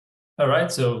All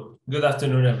right, so good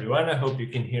afternoon, everyone. I hope you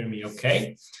can hear me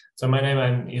okay. So my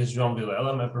name is João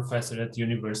Vilela. I'm a professor at the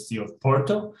University of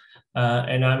Porto,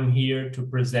 and I'm here to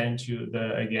present you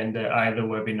the AIDA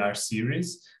webinar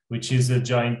series, which is a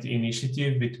joint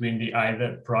initiative between the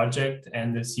AIDA project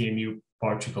and the CMU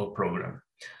Portugal Program.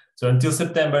 So until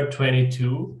September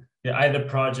 22, the AIDA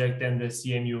project and the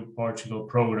CMU Portugal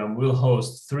Program will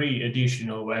host 3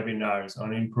 additional webinars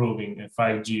on improving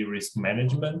 5G risk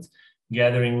management,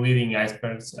 gathering leading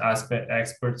experts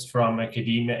from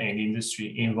academia and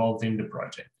industry involved in the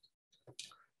project.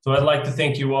 So I'd like to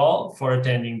thank you all for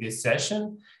attending this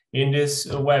session. In this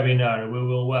webinar, we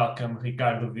will welcome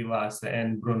Ricardo Vilaça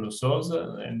and Bruno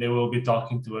Sousa, and they will be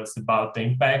talking to us about the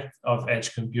impact of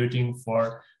edge computing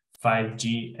for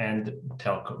 5G and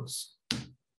telcos.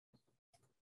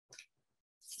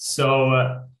 So,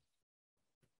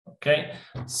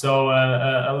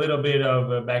 a little bit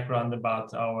of background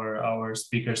about our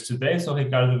speakers today. So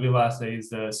Ricardo Vilaça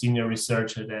is a senior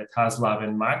researcher at HasLab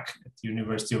and MAC at the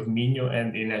University of Minho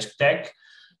and INESC.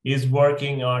 He's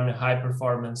working on high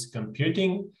performance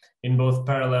computing in both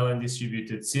parallel and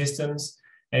distributed systems,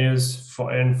 and is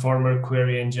former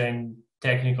query engine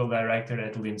technical director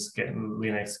at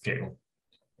Linux Scale.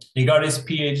 He got his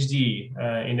PhD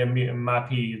in the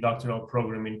MAPI doctoral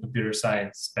program in computer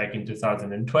science back in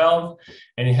 2012,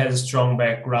 and he has a strong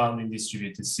background in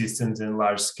distributed systems and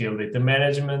large-scale data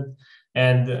management,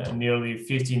 and nearly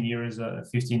 15 years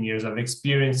of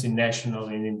experience in national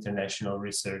and international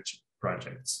research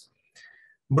projects.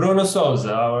 Bruno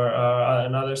Sousa,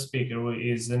 another speaker, who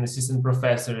is an assistant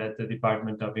professor at the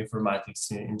Department of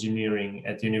Informatics and Engineering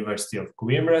at the University of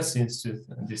Coimbra since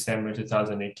December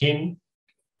 2018.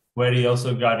 Where he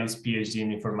also got his PhD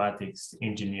in informatics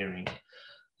engineering.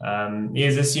 He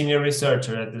is a senior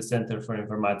researcher at the Center for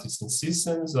Informatics and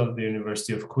Systems of the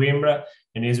University of Coimbra,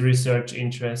 and his research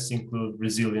interests include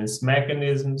resilience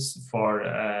mechanisms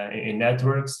in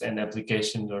networks and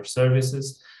applications or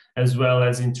services, as well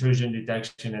as intrusion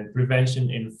detection and prevention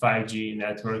in 5G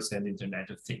networks and Internet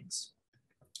of Things.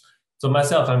 So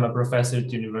myself, I'm a professor at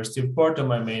the University of Porto.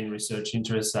 My main research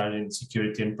interests are in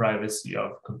security and privacy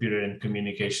of computer and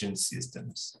communication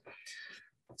systems.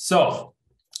 So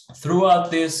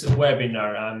throughout this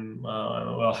webinar, I'm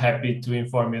happy to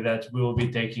inform you that we will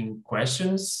be taking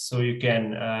questions. So you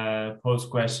can post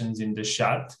questions in the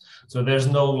chat. So there's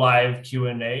no live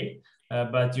Q&A,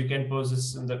 but you can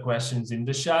post the questions in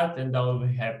the chat, and I will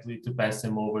be happy to pass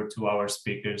them over to our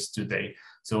speakers today.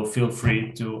 So feel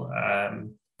free to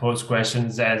post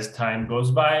questions as time goes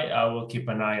by. I will keep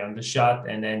an eye on the chat,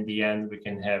 and in the end, we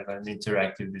can have an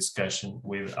interactive discussion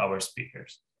with our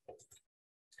speakers.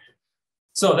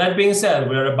 So that being said,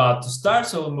 we're about to start,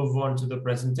 so we'll move on to the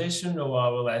presentation. I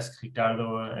will ask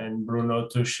Ricardo and Bruno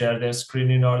to share their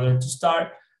screen in order to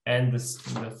start, and the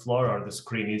floor or the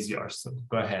screen is yours. So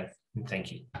go ahead, and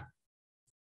thank you.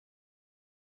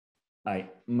 Hi,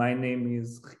 my name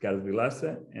is Ricardo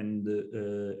Vilaça, and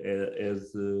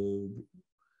as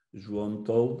João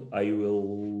told, I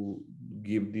will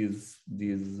give this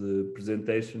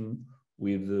presentation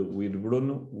with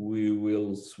Bruno. We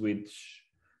will switch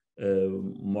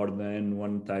more than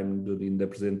one time during the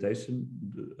presentation,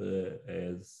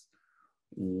 as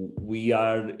we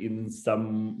are in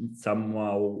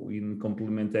somehow in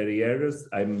complementary areas.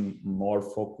 I'm more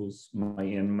focused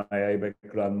my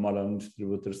background more on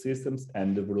distributed systems,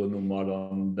 and Bruno more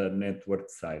on the network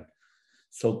side.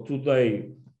 So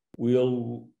today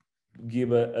we'll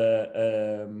give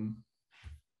an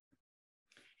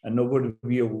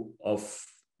overview of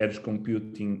edge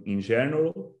computing in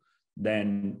general.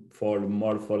 Then for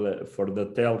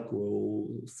the telco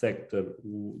sector,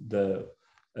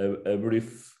 a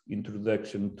brief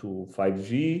introduction to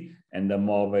 5G and the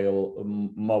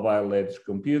mobile edge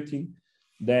computing.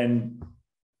 Then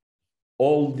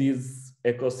all these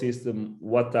ecosystem,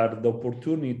 what are the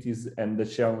opportunities and the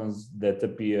challenges that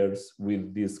appears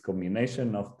with this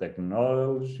combination of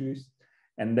technologies,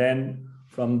 and then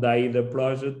from the AIDA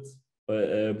project,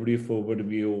 a brief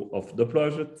overview of the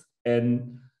project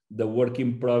and the work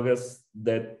in progress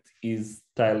that is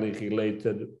tightly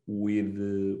related with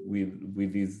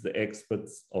these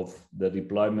experts of the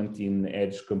deployment in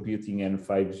edge computing and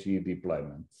 5G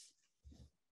deployments.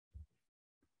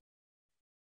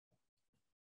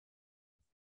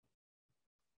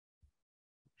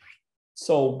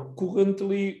 So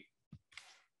currently,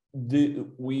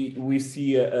 we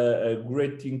see a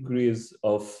great increase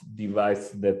of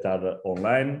devices that are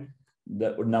online.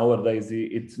 Nowadays,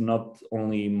 it's not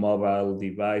only mobile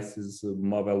devices,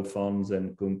 mobile phones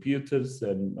and computers,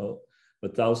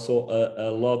 but also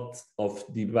a lot of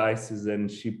devices and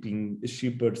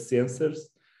cheaper sensors.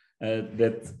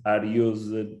 that are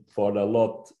used for a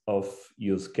lot of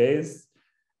use cases.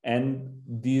 And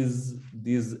this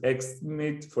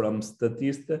estimate from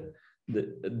Statista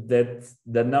that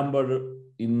the number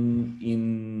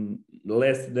in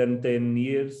less than 10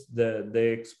 years,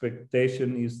 the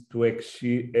expectation is to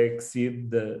exceed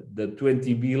the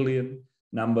 20 billion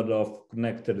number of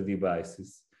connected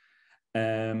devices.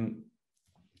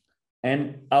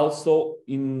 And also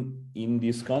in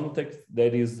this context,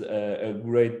 there is a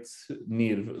great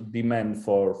demand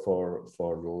for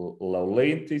low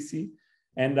latency,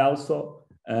 and also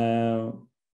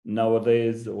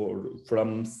nowadays, or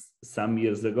from some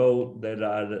years ago, there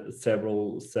are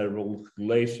several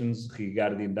regulations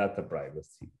regarding data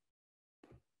privacy.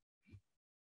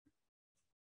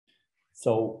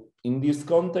 So in this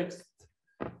context,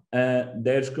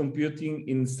 edge computing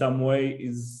in some way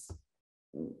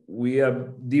we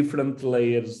have different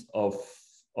layers of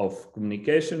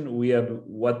communication. We have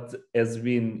what has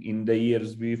been in the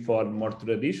years before more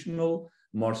traditional,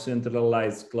 more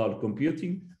centralized cloud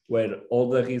computing, where all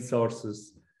the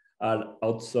resources are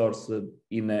outsourced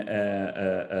in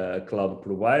a cloud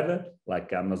provider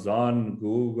like Amazon,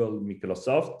 Google,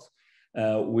 Microsoft,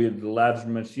 with large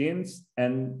machines,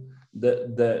 and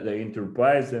the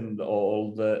enterprise and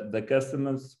all the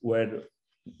customers were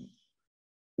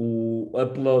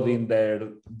uploading their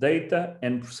data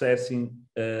and processing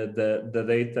the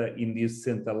data in these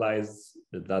centralized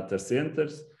data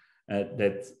centers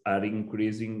that are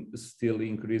still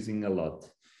increasing a lot.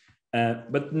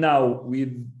 But now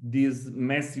with this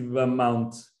massive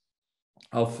amount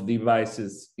of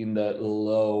devices in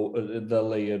the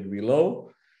layer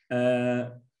below,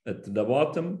 at the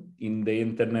bottom, in the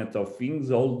Internet of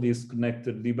Things, all these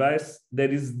connected devices,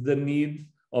 there is the need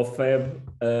of have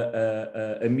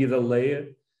a middle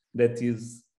layer that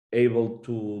is able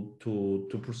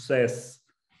to process,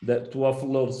 to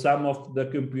offload some of the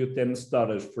compute and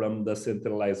storage from the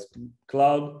centralized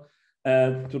cloud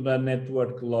to the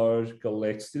network logical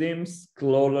extremes,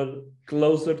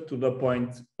 closer to the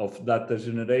point of data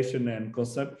generation and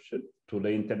consumption, to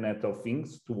the Internet of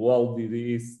Things, to all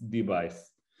these devices.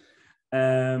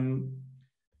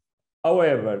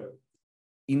 However,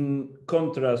 in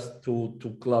contrast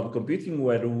to cloud computing,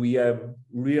 where we have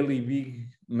really big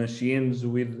machines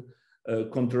with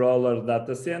controller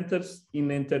data centers,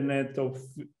 in Internet of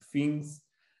Things,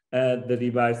 the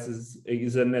devices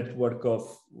is a network of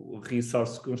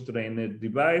resource-constrained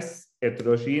device,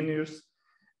 heterogeneous,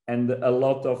 and a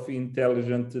lot of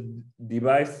intelligent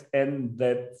device, and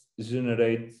that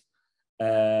generate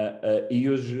a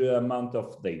huge amount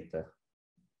of data.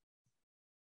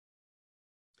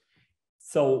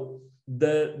 So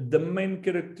the main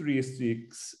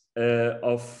characteristics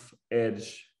of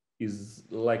edge is,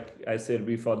 like I said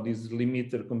before, this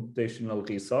limited computational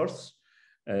resource,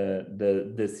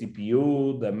 the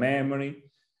CPU, the memory,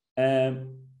 and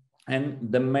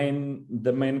the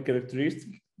main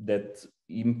characteristic that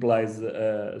implies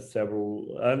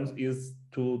several is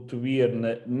to be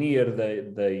near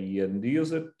the end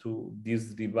user, to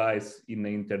this device in the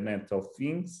Internet of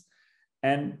Things,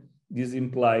 and this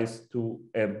implies to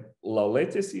have low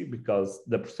latency because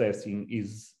the processing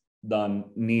is done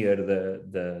near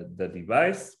the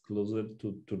device, closer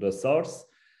to the source.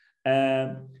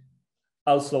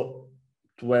 Also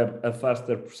to have a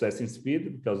faster processing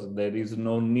speed because there is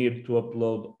no need to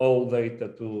upload all data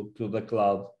to the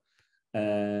cloud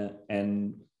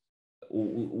and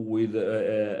with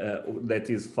that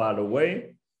is far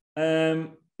away.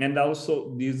 And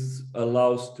also this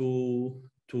allows to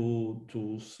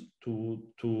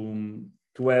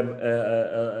have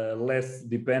a less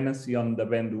dependency on the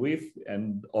bandwidth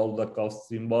and all the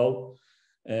costs involved.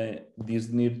 This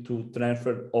need to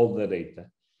transfer all the data.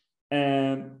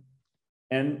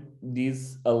 And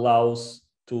this allows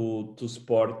to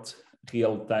support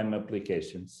real-time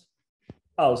applications.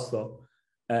 Also,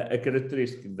 a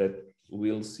characteristic that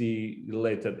we'll see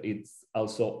later, it's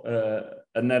also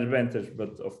an advantage,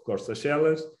 but of course a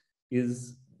challenge,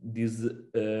 is this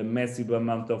massive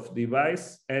amount of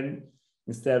device, and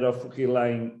instead of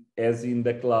relying as in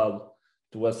the cloud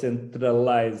to a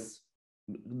centralized,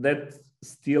 that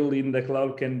still in the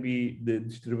cloud can be the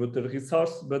distributed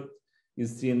resource, but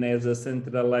is seen as a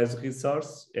centralized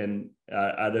resource, and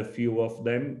are a few of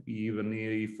them, even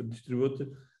if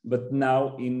distributed. But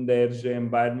now in the edge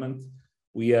environment,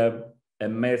 we have a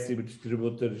massive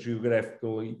distributed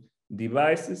geographically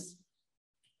devices,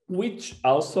 which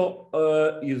also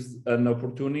is an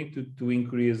opportunity to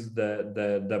increase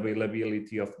the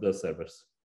availability of the servers.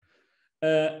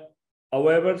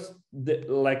 However,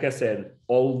 like I said,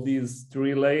 all these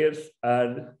three layers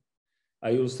are,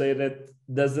 I will say that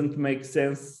doesn't make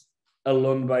sense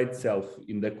alone by itself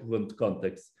in the current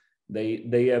context.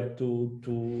 They have to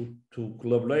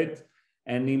collaborate,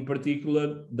 and in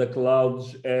particular, the cloud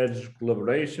edge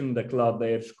collaboration, the cloud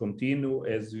edge continue,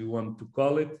 as you want to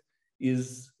call it,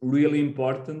 is really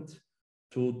important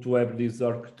to have this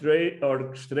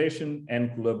orchestration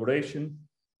and collaboration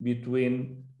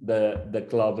between the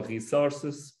cloud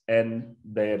resources and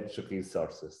the edge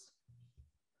resources.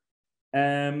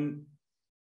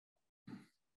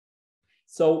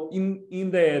 So in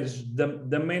the edge,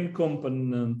 the main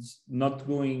components, not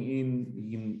going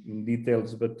in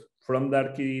details, but from the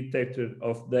architecture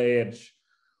of the edge,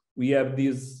 we have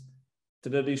these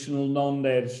traditional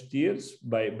non-edge tiers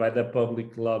by the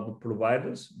public cloud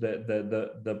providers,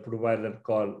 the provider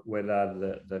core where are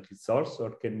the resource,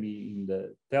 or can be in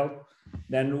the telco.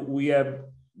 Then we have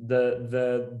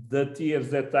the tiers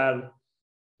that are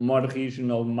more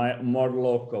regional, more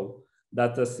local,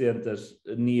 data centers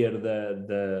near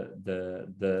the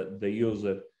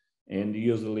user, and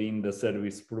usually in the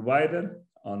service provider,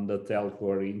 on the telco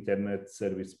or internet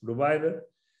service provider.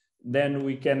 Then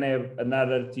we can have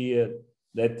another tier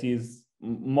that is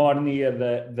more near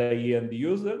the end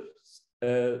users.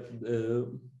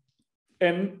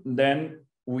 And then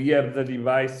we have the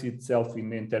device itself in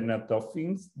the Internet of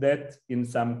Things that in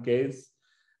some case,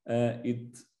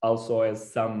 it also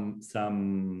has some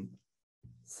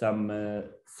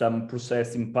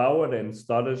processing power and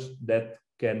storage that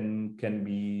can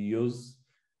be used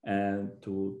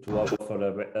to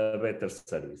offer a better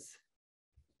service.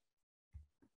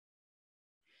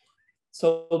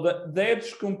 So the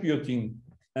edge computing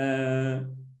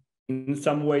in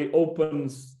some way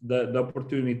opens the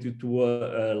opportunity to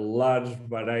a large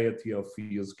variety of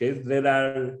use cases. There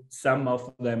are some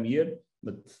of them here,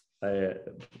 but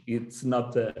it's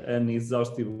not an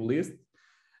exhaustive list.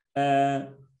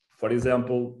 For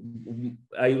example,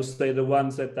 I would say the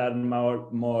ones that are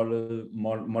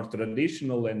more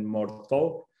traditional and more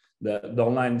taught, the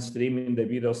online streaming, the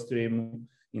video stream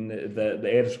in the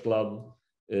edge cloud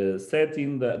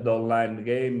setting, the online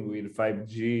game with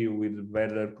 5G, with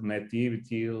better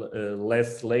connectivity,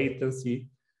 less latency,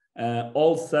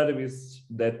 all service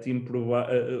that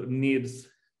needs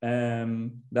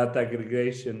data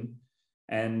aggregation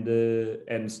and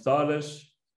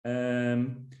storage.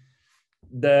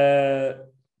 The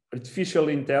artificial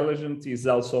intelligence is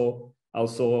also a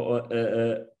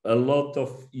lot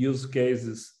of use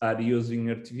cases are using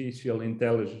artificial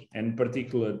intelligence, and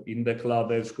particularly in the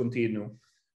cloud edge continuum,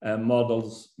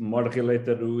 models more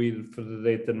related with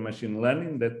federated machine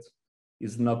learning. That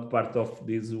is not part of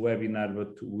this webinar,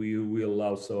 but we will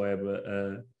also have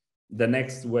the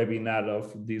next webinar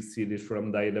of this series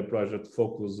from the AIDA project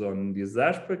focus on these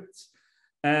aspects.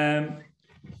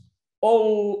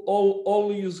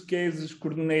 All use cases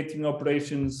coordinating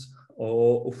operations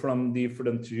from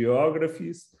different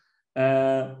geographies,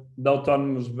 the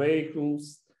autonomous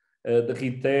vehicles, the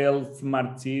retail,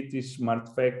 smart cities, smart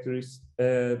factories,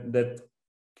 that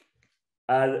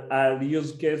are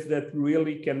use cases that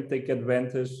really can take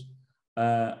advantage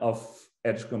of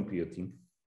edge computing.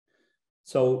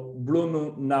 So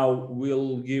Bruno now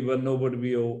will give an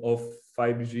overview of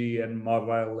 5G and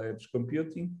mobile edge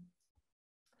computing.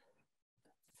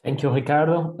 Thank you,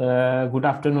 Ricardo. Good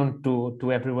afternoon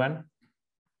to everyone.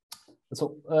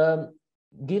 So,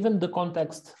 given the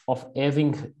context of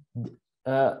having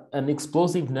an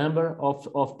explosive number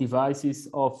of devices,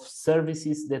 of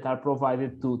services that are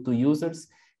provided to users,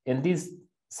 and these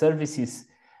services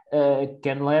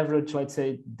can leverage, let's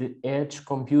say, the edge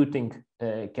computing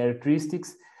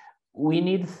characteristics, we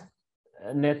need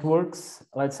networks,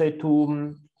 let's say,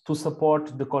 to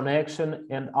support the connection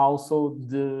and also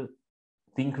the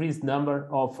increased number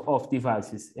of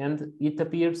devices. And it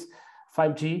appears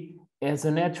 5G as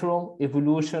a natural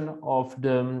evolution of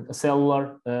the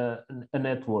cellular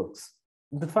networks.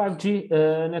 The 5G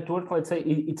network, let's say,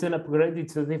 it's an upgrade,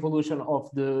 it's an evolution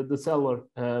of the cellular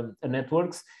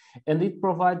networks, and it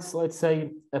provides, let's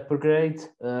say, updates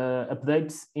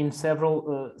in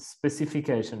several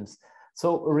specifications.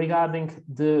 So regarding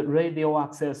the radio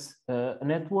access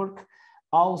network,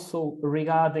 also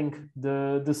regarding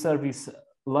the service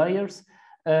layers,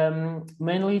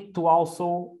 mainly to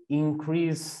also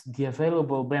increase the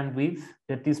available bandwidth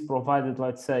that is provided,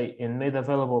 let's say, and made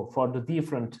available for the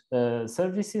different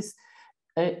services,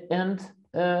 and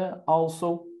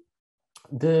also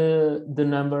the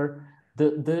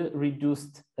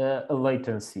reduced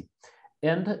latency.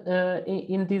 And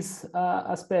in this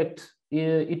aspect,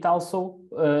 it also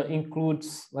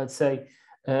includes, let's say,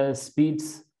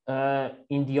 speeds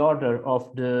in the order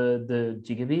of the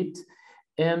gigabit,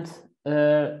 and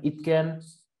it can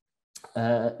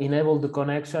enable the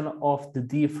connection of the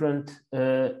different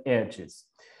edges.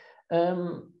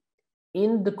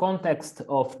 In the context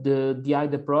of the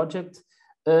AIDA project,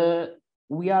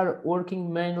 we are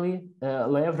working mainly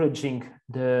leveraging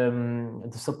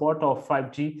the support of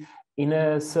 5G in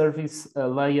a service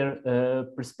layer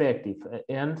perspective.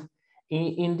 And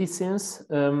in this sense,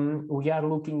 we are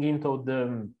looking into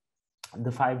the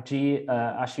 5G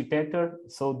architecture,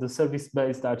 so the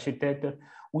service-based architecture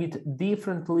with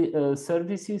different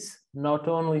services, not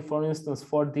only, for instance,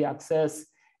 for the access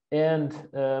and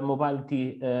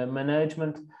mobility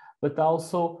management, but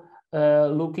also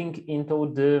looking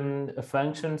into the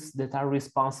functions that are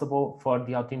responsible for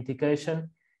the authentication,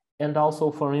 and also,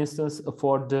 for instance,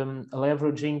 for the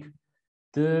leveraging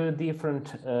the different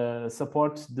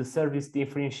support, the service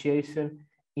differentiation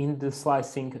in the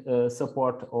slicing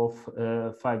support of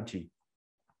 5G.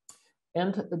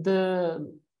 And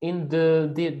in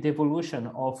the evolution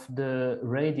of the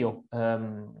radio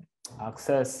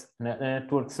access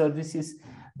network services,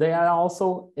 they are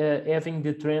also having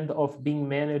the trend of being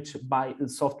managed by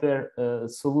software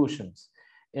solutions.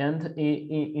 And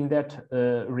in that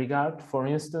regard, for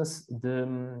instance, the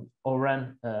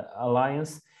ORAN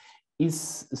Alliance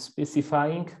is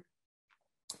specifying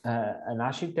an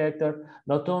architecture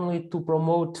not only to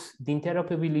promote the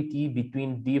interoperability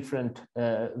between different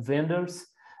vendors,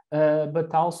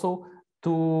 but also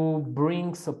to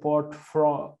bring support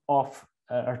of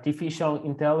artificial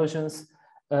intelligence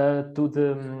to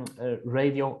the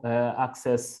radio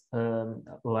access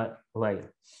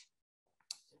layer.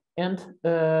 And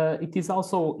it is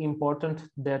also important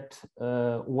that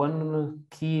one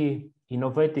key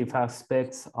innovative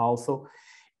aspects also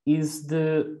is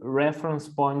the reference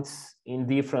points in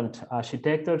different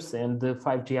architectures, and the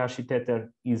 5G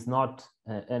architecture is not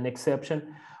an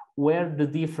exception, where the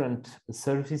different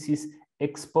services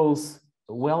expose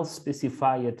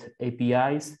well-specified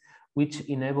APIs which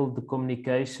enable the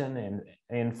communication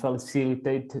and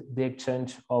facilitate the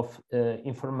exchange of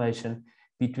information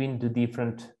between the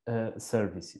different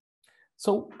services.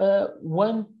 So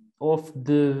one of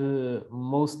the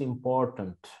most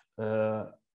important,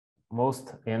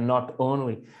 most and not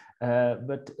only,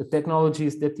 but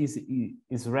technologies that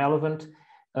is relevant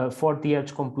for the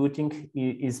edge computing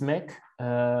is MEC,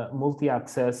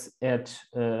 multi-access edge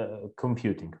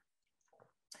computing.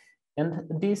 And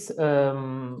this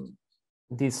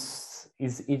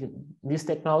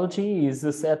technology is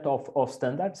a set of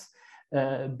standards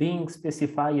being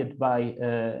specified by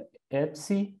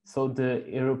ETSI, so the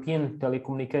European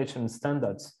Telecommunication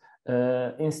Standards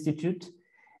Institute,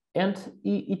 and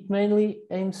it mainly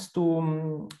aims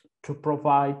to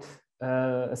provide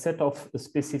a set of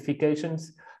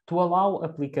specifications to allow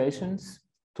applications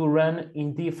to run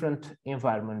in different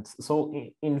environments, so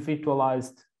in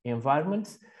virtualized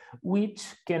environments,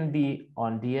 which can be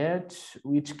on the edge,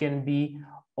 which can be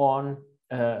on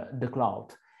the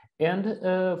cloud. And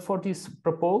for this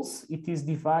purpose, it is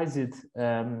devised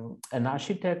an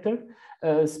architecture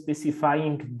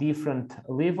specifying different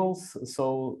levels.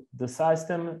 So the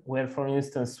system where, for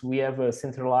instance, we have a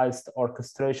centralized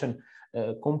orchestration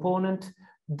component,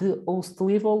 the host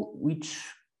level, which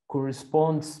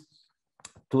corresponds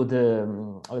to the,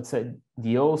 let's say,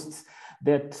 the hosts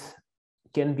that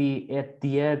can be at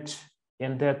the edge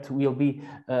and that will be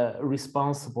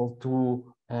responsible to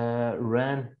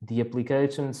run the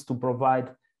applications, to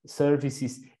provide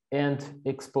services and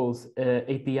expose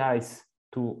APIs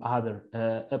to other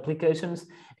applications.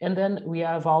 And then we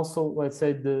have also, let's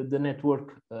say, the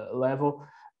network level,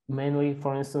 mainly,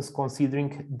 for instance,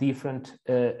 considering different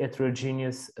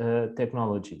heterogeneous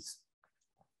technologies.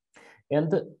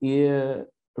 And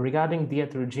regarding the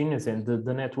heterogeneous and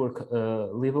the network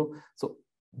level, so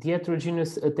the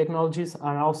heterogeneous technologies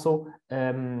are also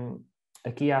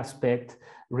a key aspect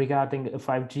regarding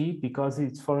 5G, because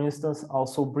it, for instance,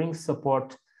 also brings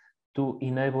support to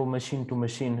enable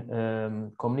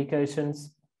machine-to-machine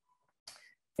communications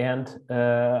and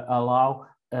allow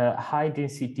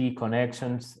high-density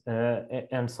connections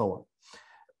and so on.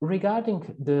 Regarding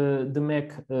the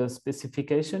MEC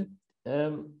specification,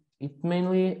 it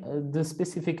mainly, the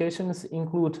specifications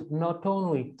include not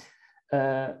only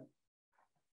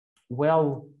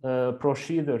well-defined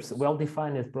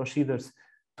procedures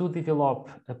to develop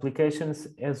applications,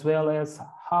 as well as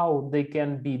how they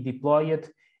can be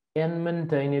deployed and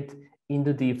maintained in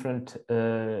the different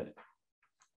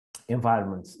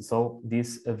environments. So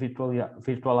these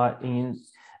virtualized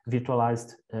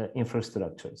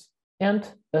infrastructures. And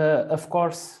of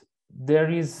course, there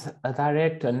is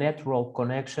a natural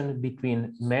connection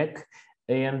between MEC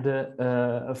and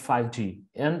 5G.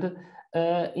 And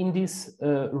In this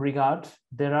regard,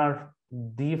 there are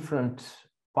different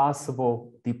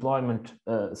possible deployment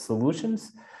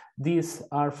solutions. These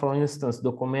are, for instance,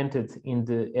 documented in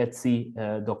the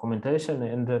ETSI documentation,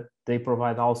 and they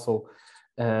provide also,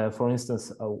 for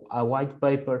instance, a white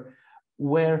paper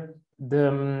where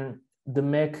the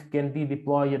MEC can be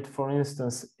deployed, for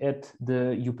instance, at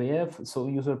the UPF, so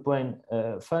user plane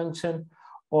function,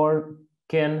 or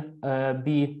can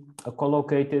be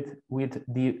collocated with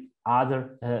the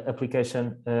other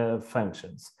application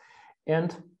functions.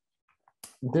 And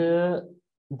the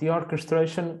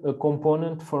orchestration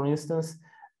component, for instance,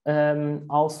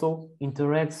 also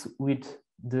interacts with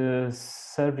the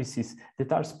services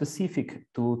that are specific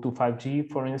to 5G,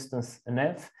 for instance,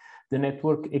 NF, the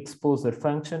network exposure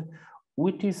function,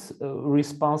 which is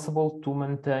responsible to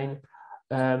maintain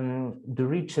the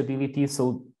reachability,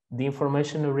 so the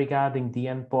information regarding the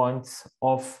endpoints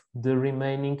of the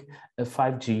remaining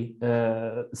 5G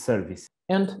service.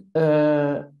 And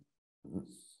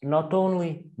not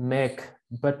only MEC,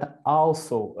 but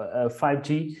also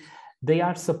 5G, they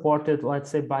are supported, let's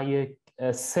say, by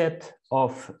a set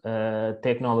of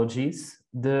technologies.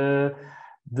 The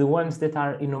ones that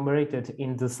are enumerated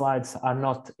in the slides are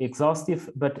not exhaustive,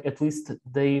 but at least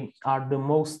they are the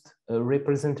most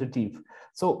representative.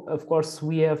 So, of course,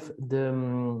 we have the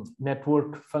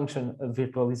network function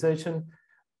virtualization,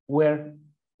 where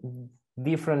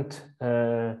different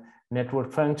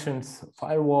network functions,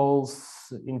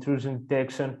 firewalls, intrusion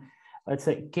detection, let's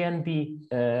say, can be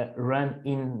run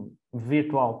in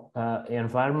virtual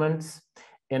environments.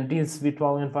 And these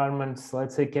virtual environments,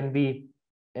 let's say, can be,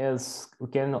 as we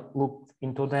can look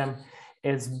into them,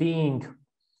 as being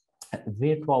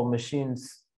virtual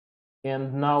machines.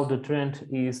 And now the trend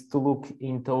is to look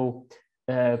into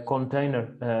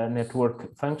container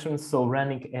network functions, so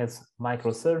running as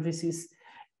microservices,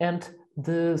 and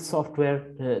the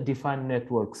software defined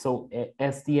network, so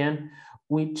SDN,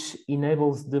 which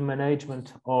enables the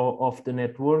management of the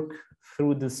network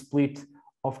through the split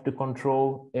of the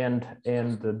control and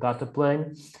the data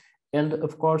plane. And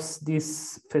of course,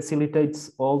 this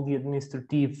facilitates all the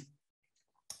administrative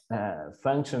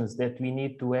functions that we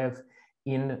need to have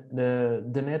in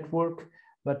the network,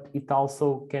 but it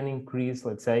also can increase,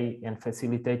 let's say, and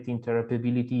facilitate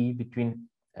interoperability between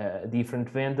different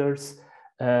vendors.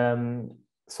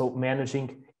 So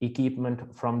managing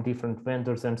equipment from different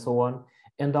vendors and so on,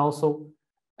 and also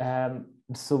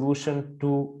solution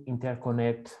to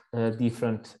interconnect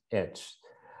different edges.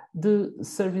 The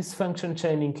service function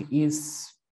chaining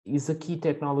is a key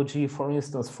technology, for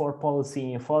instance, for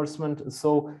policy enforcement.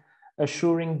 So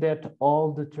assuring that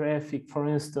all the traffic, for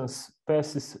instance,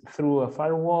 passes through a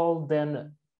firewall,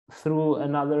 then through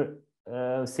another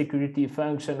security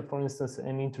function, for instance,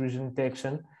 an intrusion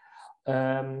detection,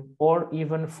 or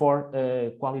even for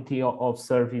quality of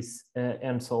service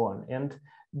and so on. And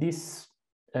this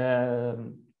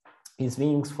is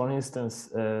being, for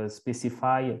instance,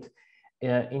 specified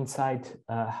inside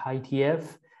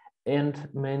ITF, and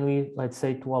mainly, let's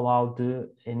say, to allow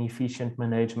an efficient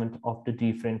management of the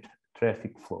different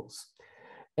traffic flows.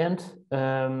 And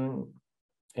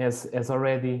as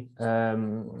already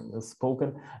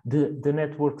spoken, the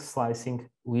network slicing,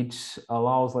 which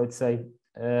allows, let's say,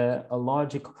 a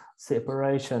logical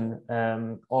separation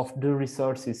of the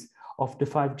resources of the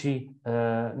 5G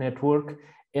network,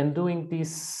 and doing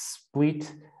this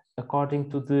split according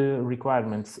to the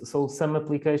requirements. So some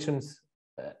applications,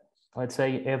 let's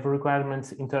say, have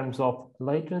requirements in terms of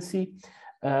latency.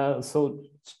 So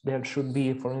there should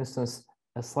be, for instance,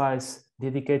 a slice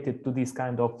dedicated to this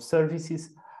kind of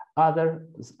services.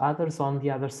 Others on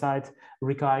the other side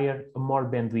require more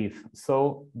bandwidth.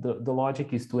 So the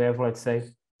logic is to have, let's say,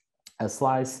 a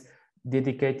slice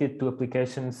dedicated to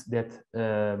applications that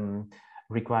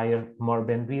require more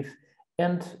bandwidth.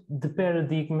 And the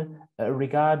paradigm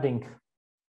regarding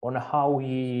on how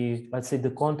let's say,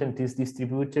 the content is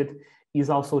distributed is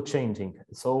also changing.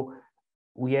 So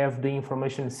we have the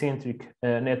information-centric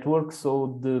network.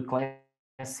 So the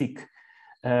classic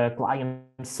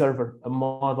client-server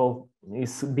model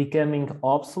is becoming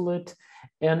obsolete,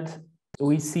 and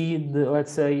we see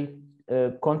let's say,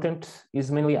 content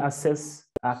is mainly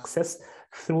accessed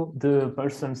through the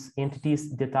person's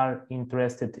entities that are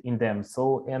interested in them.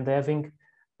 So, and having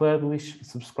publish,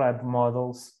 subscribe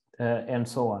models and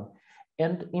so on.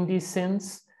 And in this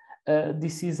sense,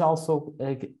 this is also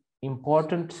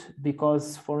important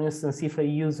because, for instance, if a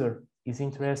user is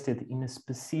interested in a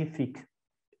specific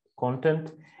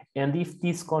content, and if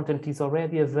this content is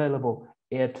already available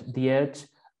at the edge,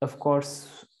 of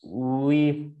course,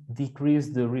 we decrease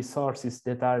the resources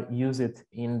that are used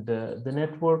in the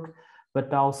network,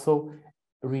 but also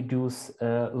reduce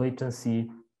latency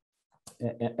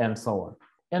and so on.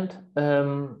 And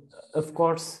of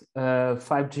course,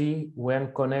 5G,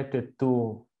 when connected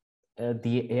to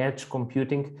the edge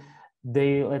computing,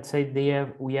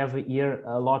 we have here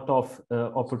a lot of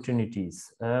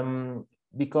opportunities,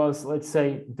 because let's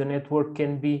say the network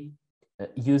can be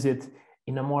used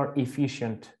in a more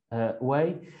efficient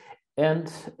way,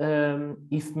 and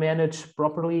if managed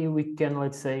properly, we can,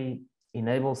 let's say,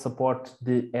 enable support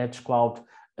the edge cloud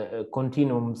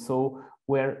continuum, so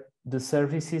where the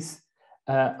services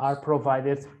are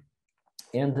provided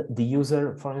and the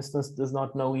user, for instance, does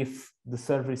not know if the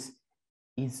service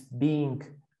is being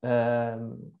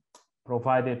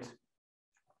provided,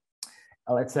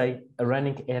 let's say,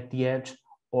 running at the edge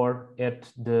or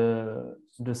at the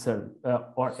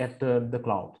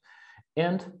cloud.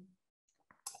 And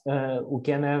we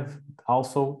can have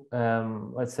also,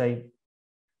 let's say,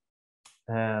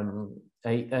 a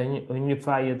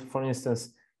unified, for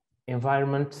instance,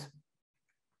 environment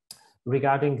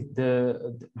regarding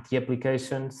the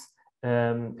applications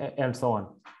and so on.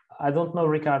 I don't know,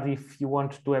 Ricardo, if you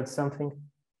want to add something.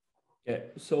 Yeah,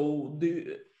 so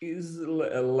is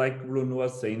like Bruno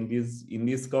was saying, in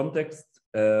this context,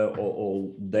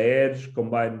 all the edge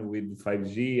combined with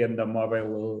 5G and the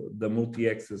mobile, the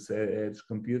multi-access edge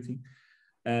computing,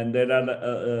 and there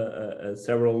are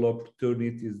several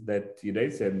opportunities that it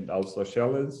is and also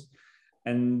challenges.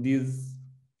 And this,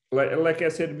 like I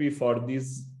said before,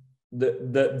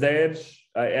 the edge,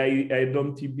 I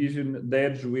don't envision the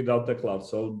edge without the cloud.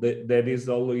 So there is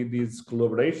always this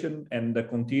collaboration and the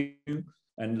continuum,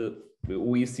 and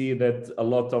we see that a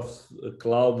lot of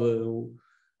cloud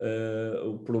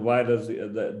providers,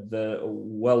 the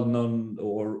well-known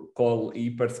or called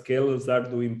hyperscalers, are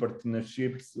doing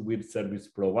partnerships with service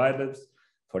providers.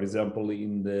 For example,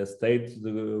 in the States,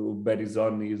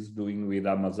 Verizon is doing with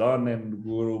Amazon and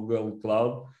Google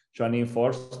Cloud, joining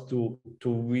forces to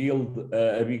build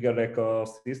a bigger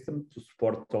ecosystem to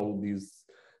support all these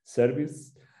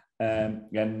services,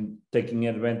 and taking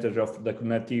advantage of the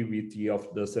connectivity of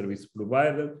the service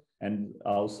provider, and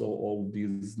also all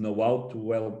this know-how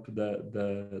to help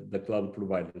the cloud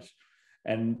providers.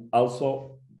 And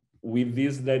also with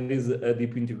this, there is a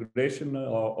deep integration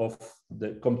of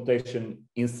the computation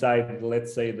inside,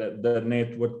 let's say, the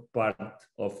network part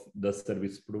of the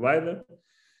service provider.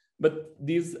 But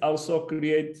this also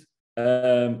creates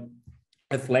a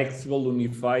flexible,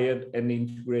 unified, and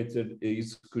integrated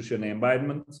execution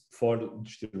environment for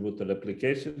distributed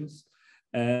applications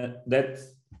that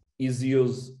is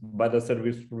used by the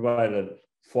service provider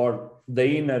for the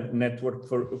inner network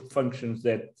functions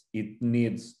that it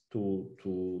needs to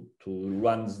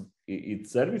run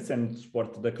its service and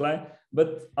support the client,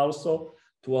 but also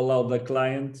to allow the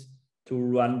client to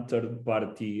run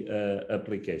third-party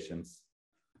applications.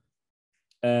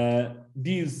 All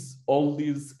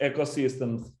these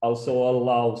ecosystems also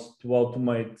allows to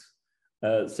automate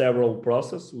several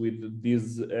processes with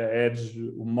this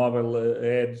mobile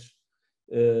edge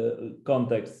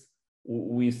context.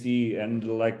 We see, and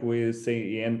like we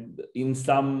say, and in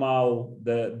somehow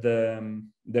the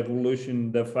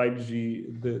evolution, the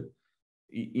 5G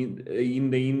in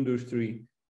the industry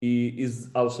is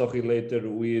also related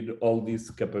with all these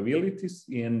capabilities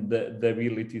and the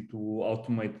ability to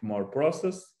automate more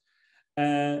process,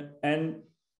 and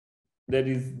there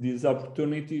is this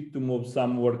opportunity to move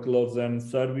some workloads and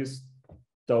service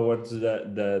towards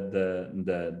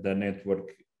the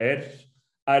network edge,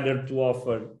 either to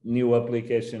offer new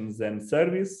applications and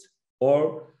service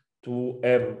or to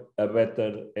have a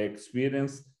better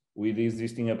experience with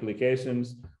existing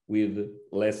applications with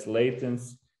less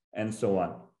latency and so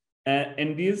on.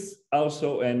 And this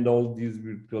also, and all this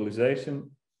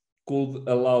virtualization could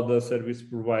allow the service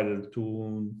provider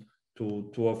to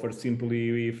offer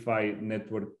simplified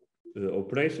network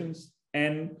operations,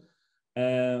 and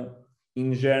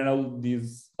in general,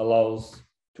 this allows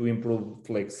to improve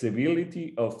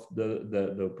flexibility of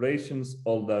the operations,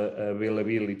 all the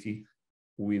availability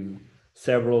with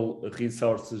several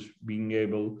resources being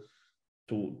able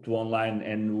to online,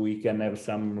 and we can have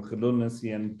some redundancy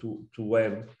and to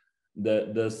have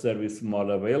the service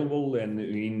more available and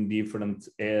in different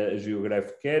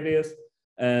geographic areas,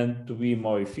 and to be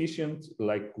more efficient,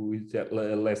 like with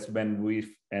less bandwidth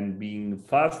and being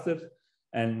faster,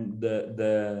 and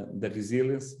the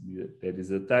resilience, that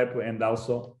is a type, and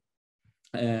also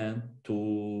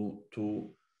to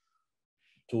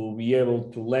be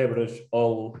able to leverage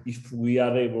all, if we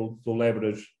are able to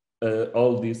leverage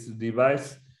all these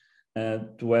devices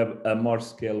to have a more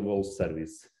scalable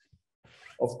service.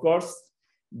 Of course,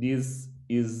 this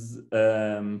is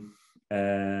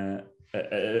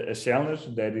a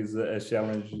challenge. There is a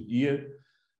challenge here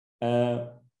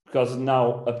because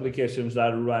now applications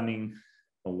are running.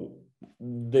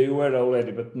 They were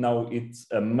already, but now it's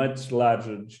a much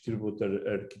larger distributed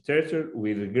architecture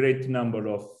with a great number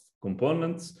of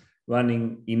components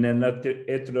running in an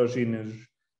heterogeneous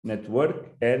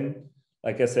network. And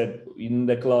like I said, in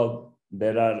the cloud,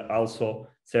 there are also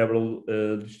several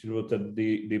distributed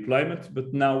deployments,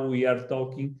 but now we are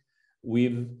talking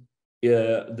with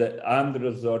the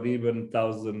hundreds or even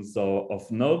thousands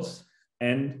of nodes,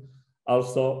 and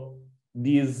also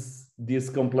this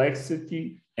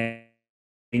complexity and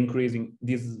increasing.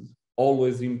 This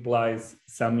always implies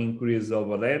some increase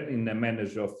overhead in the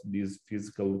management of these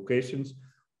physical locations,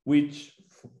 which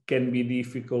can be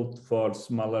difficult for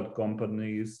smaller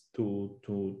companies to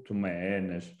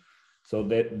manage. So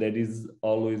that there is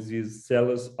always these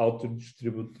sellers how to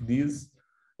distribute these,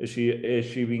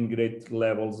 achieving great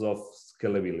levels of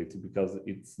scalability, because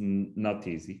it's not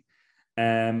easy.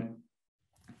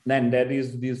 Then there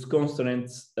is these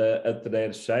constraints at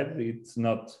their side. It's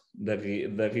not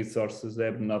the resources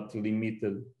have not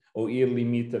limited or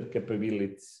unlimited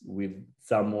capabilities with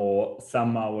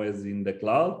somehow as in the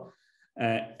cloud,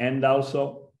 and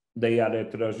also they are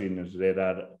heterogeneous. There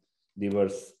are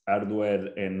diverse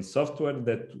hardware and software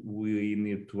that we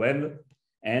need to handle,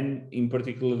 and in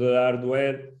particular the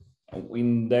hardware.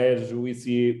 In there we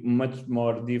see much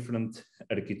more different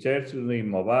architecture in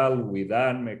mobile with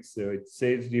ARM,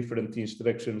 x86, different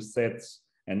instruction sets,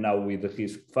 and now with the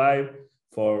RISC-V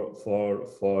for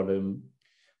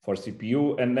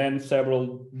CPU, and then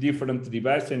several different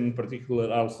devices, and in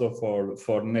particular also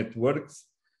for networks,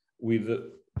 with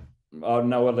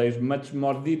nowadays much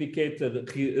more dedicated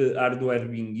hardware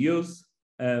being used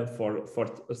for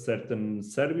a certain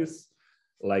service,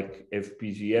 like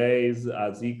FPGAs,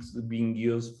 ASICs being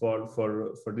used for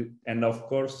and of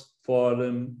course for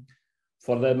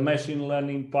the machine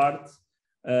learning part,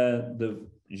 the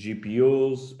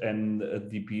GPUs and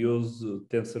DPUs,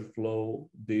 TensorFlow,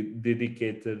 the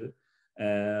dedicated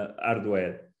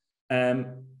hardware.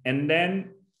 And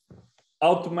then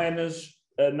how to manage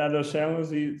another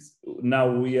challenge is now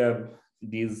we have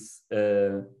these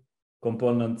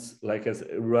components, like I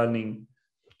said, running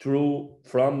through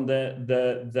from the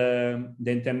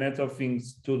Internet of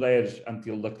Things to the edge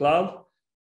until the cloud,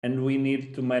 and we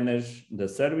need to manage the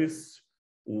service,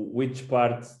 which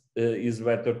part is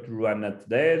better to run at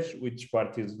the edge, which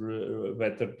part is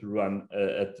better to run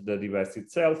at the device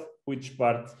itself, which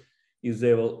part is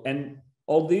able, and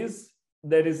all this,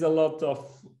 there is a lot of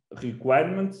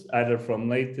requirements, either from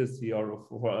latency or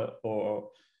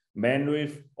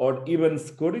bandwidth, or even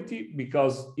security,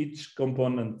 because each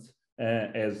component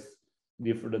has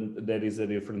different, there is a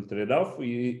different trade-off.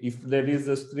 If there is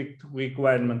a strict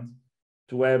requirement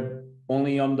to have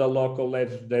only on the local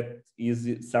edge that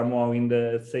is somehow in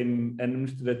the same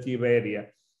administrative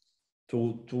area,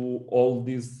 to all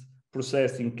this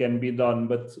processing can be done,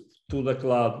 but to the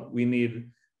cloud, we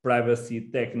need privacy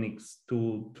techniques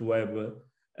to have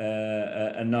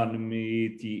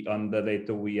anonymity on the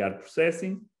data we are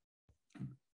processing.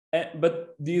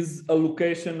 But this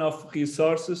allocation of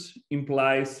resources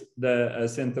implies the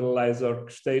centralized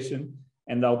orchestration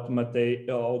and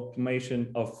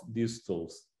automation of these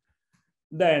tools.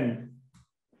 Then,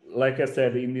 like I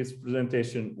said, in this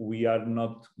presentation, we are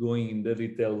not going in the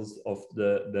details of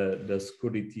the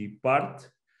security part.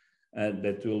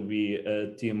 That will be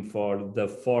a theme for the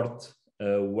fourth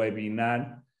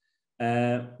webinar.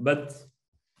 But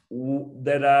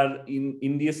there are,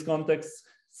 in this context,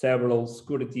 several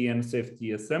security and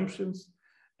safety assumptions,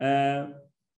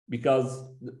 because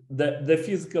the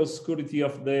physical security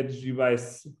of the edge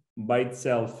device by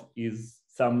itself is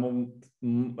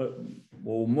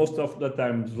most of the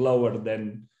times lower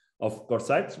than of core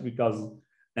sites, because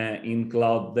in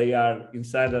cloud they are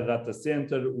inside a data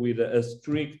center with a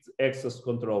strict access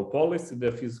control policy.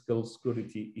 The physical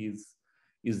security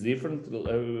is different.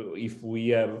 If we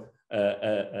have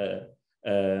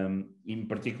in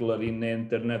particular in the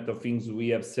Internet of Things, we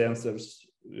have sensors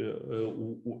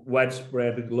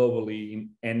widespread globally in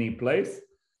any place.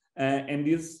 And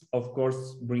this, of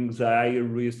course, brings a higher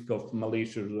risk of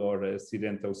malicious or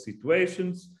accidental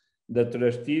situations, the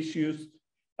trust issues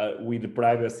with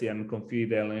privacy and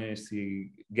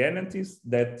confidentiality guarantees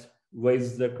that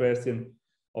raise the question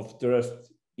of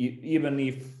trust, even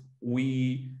if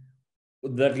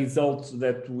the results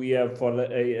that we have for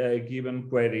a given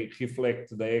query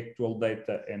reflect the actual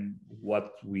data and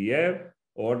what we have,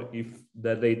 or if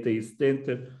the data is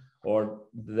tainted, or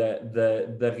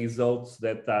the results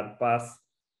that are passed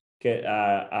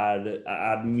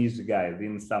are misguided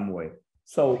in some way.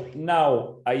 So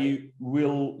now I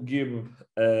will give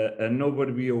an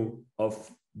overview of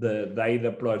the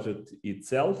AIDA project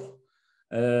itself.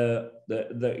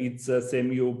 It's a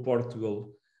CMU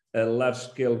Portugal, a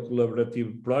large-scale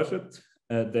collaborative project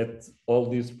that all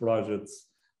these projects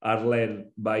are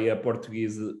led by a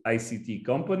Portuguese ICT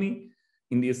company.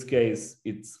 In this case,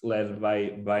 it's led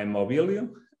by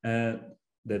Mobilium,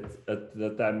 that at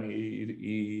the time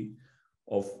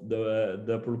of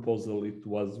the proposal, it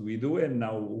was WeDo, and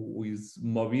now with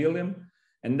Mobilium.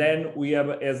 And then we have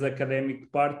as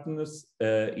academic partners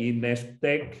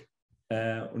INESC,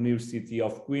 University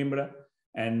of Coimbra,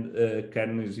 and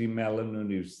Carnegie Mellon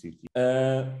University.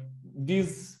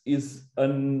 This is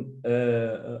an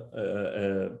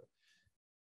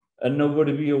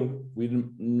overview with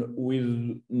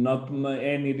not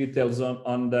any details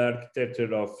on the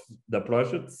architecture of the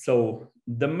project. So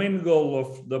the main goal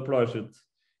of the project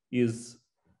is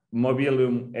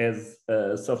Mobilium as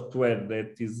a software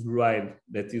that is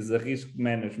a risk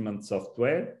management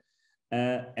software,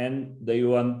 and they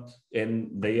want,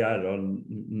 and they are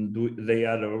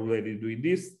already doing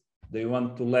this. They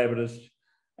want to leverage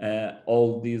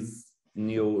all these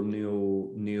new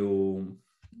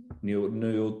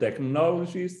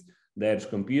technologies, the edge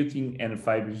computing and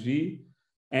 5G,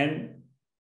 and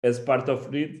as part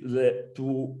of it,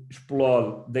 to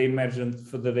explore the emergent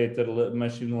federated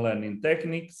machine learning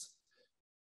techniques.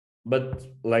 But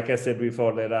like I said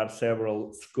before, there are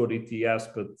several security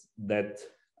aspects that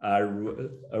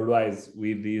arise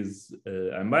with these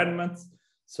environments.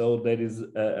 So there is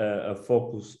a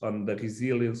focus on the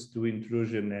resilience to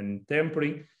intrusion and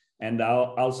tampering, and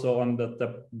also on the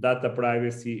data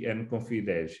privacy and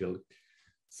confidentiality.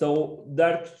 So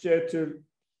the architecture,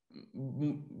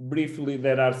 briefly,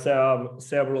 there are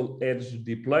several edge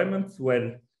deployments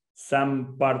where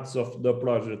some parts of the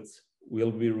project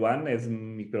will be run as a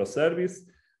microservice,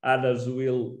 others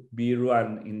will be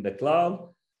run in the cloud.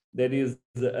 There is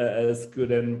a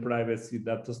secure and privacy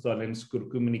data store and secure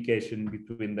communication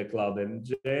between the cloud and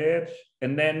the edge.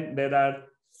 And then there are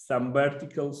some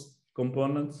vertical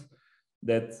components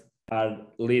that are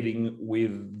leading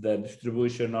with the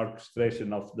distribution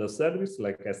orchestration of the service,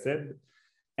 like I said,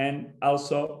 and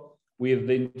also with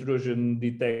the intrusion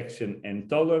detection and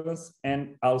tolerance,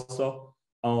 and also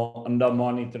on the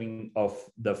monitoring of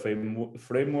the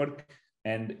framework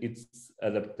and its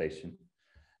adaptation.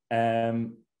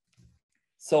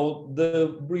 So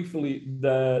briefly,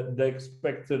 the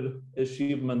expected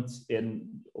achievements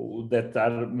that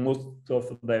are most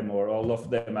of them or all of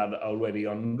them are already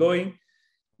ongoing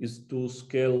is to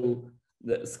scale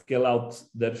out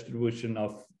the distribution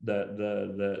of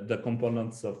the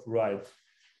components of RIDE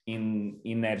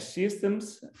in edge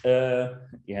systems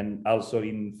and also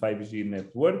in 5G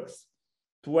networks,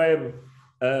 to have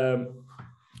a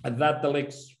data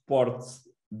lake support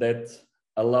that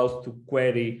allows to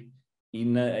query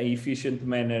in an efficient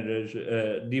manner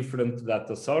different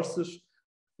data sources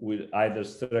with either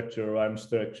structure or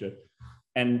unstructured,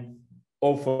 and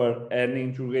offer an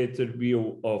integrated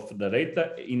view of the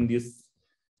data in this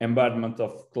environment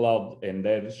of cloud and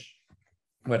edge,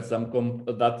 where some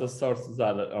data sources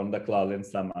are on the cloud and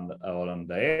some are on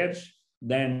the edge.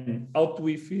 Then how to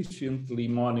efficiently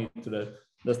monitor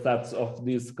the stats of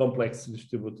this complex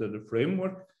distributed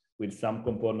framework with some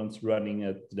components running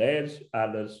at the edge,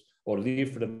 others or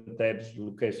different edge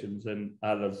locations and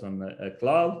others on a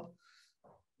cloud.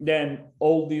 Then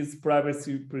all these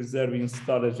privacy preserving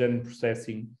storage and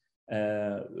processing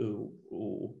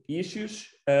issues,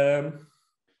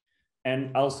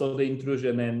 and also the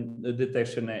intrusion and the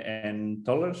detection and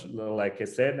tolerance, like I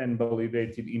said, and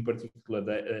validated in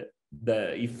particular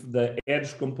if the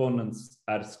edge components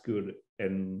are secure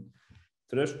and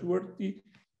trustworthy.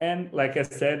 And like I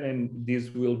said, and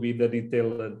this will be the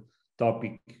detailed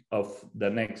topic of the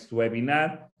next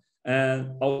webinar,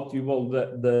 how to evolve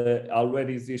the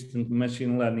already existing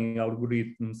machine learning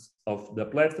algorithms of the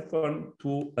platform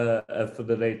to a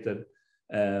federated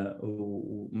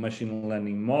machine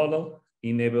learning model,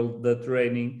 enable the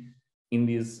training in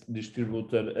this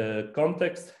distributed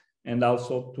context, and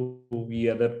also to be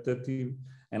adaptive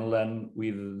and learn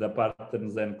with the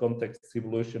patterns and context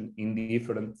evolution in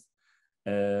different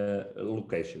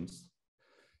locations.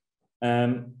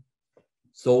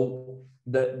 So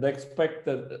the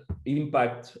expected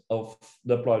impact of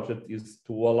the project is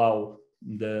to allow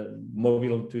the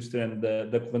mobile to extend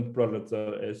the current product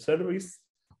service,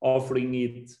 offering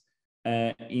it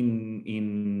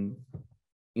in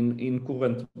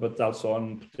current, but also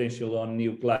on potential on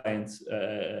new clients,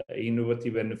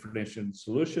 innovative and differentiated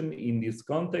solution in this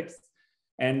context,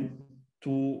 and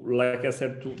to, like I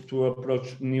said, to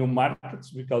approach new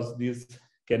markets, because this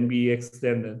can be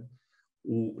extended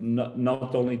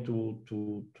not only to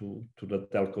the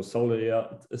telco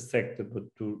solar sector, but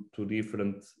to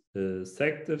different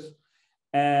sectors,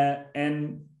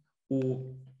 and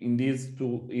in this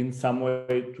in some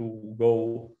way to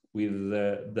go with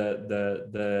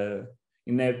the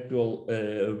inevitable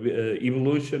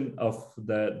evolution of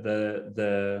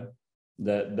the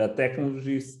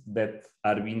technologies that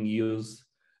are being used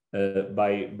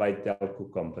by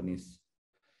telco companies.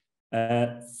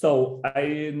 So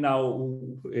I now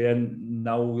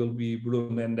will be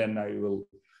Bruno, and then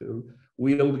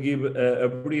we'll give a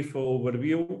brief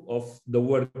overview of the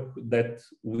work that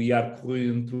we are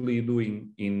currently doing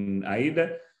in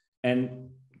AIDA. And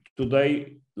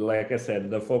today, like I said,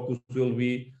 the focus will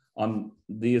be on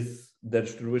the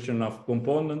distribution of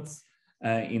components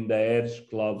in the edge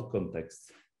cloud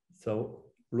context. So,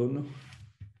 Bruno.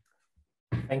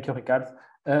 Thank you, Ricardo.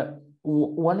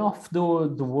 One of the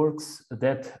works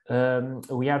that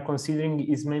we are considering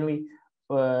is mainly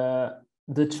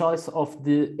the choice of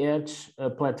the edge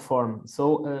platform.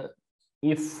 So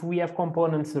if we have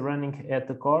components running at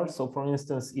the core, so for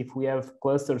instance, if we have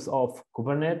clusters of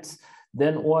Kubernetes,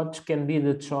 then what can be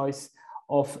the choice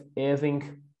of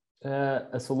having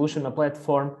a solution, a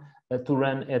platform to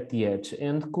run at the edge?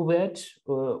 And KubeEdge,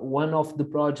 one of the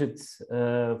projects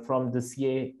from the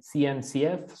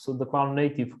CNCF, so the Cloud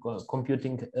Native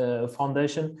Computing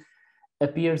Foundation,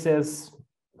 appears as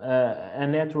a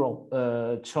natural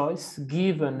choice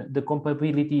given the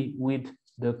compatibility with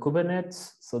the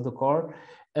Kubernetes, so the core,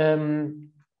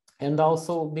 and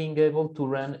also being able to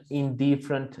run in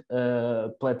different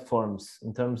platforms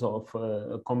in terms of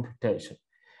computation.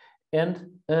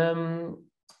 And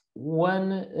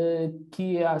one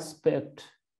key aspect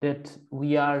that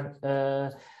we are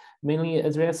mainly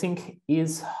addressing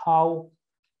is how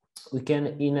we can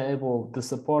enable the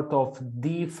support of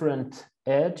different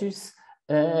edges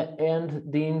and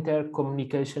the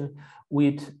intercommunication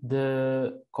with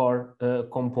the core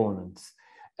components.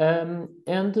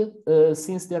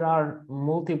 Since there are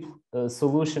multiple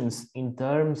solutions in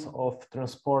terms of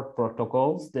transport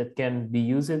protocols that can be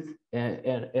used,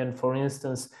 and for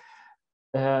instance,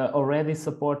 already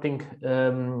supporting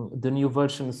the new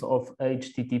versions of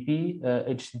HTTP,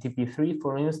 HTTP3,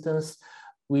 for instance,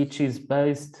 which is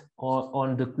based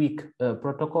on the QUIC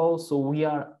protocol. So we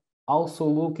are also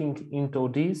looking into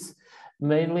this,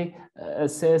 mainly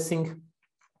assessing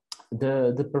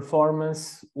the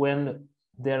performance when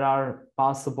there are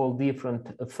possible different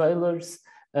failures,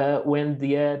 when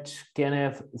the edge can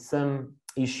have some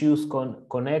issues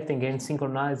connecting and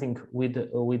synchronizing with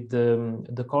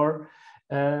the core,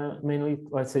 mainly,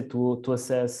 let's say, to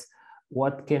assess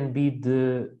what can be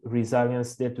the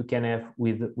resilience that you can have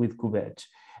with KubeEdge.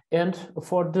 And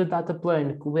for the data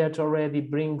plane, KubeEdge already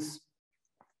brings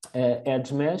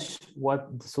Edge Mesh, the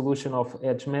solution of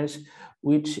Edge Mesh,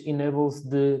 which enables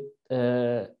the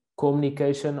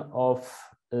communication of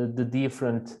the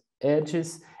different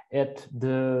edges at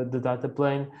the data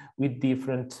plane with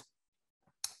different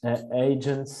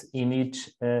agents in each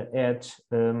edge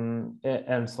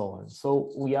and so on.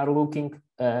 So we are looking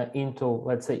into,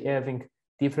 let's say, having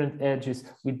different edges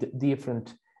with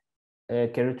different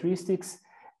characteristics,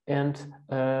 and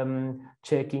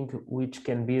checking which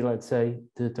can be, let's say,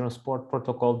 the transport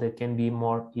protocol that can be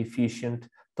more efficient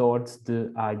towards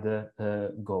the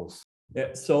AIDA goals.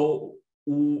 Yeah, so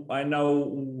I now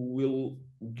will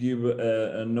give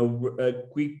a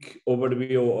quick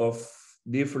overview of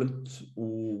different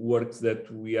works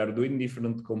that we are doing,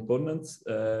 different components.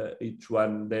 Each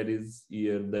one that is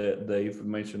here, the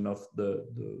information of the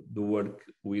work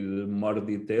with more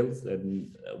details, and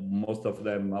most of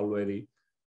them already.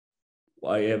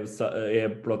 I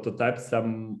have prototypes,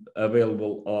 some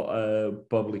available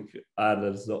public,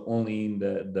 others only in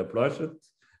the project,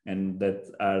 and that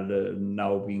are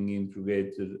now being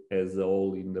integrated as a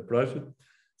whole in the project.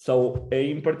 So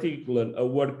in particular, a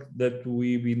work that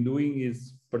we've been doing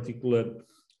is particular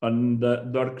on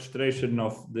the orchestration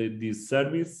of this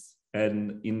service,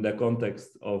 and in the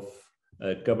context of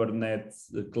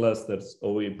Kubernetes clusters,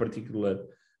 or in particular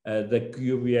the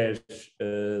KubeEdge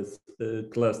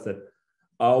cluster,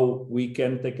 how we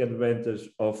can take advantage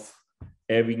of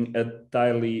having a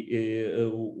tightly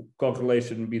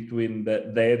correlation between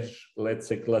the edge, let's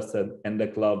say, cluster and the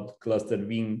cloud cluster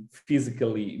being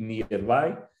physically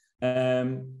nearby.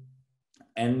 And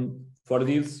for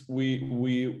this,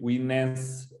 we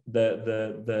enhance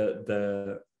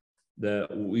the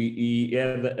we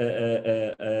had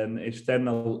an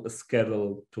external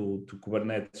schedule to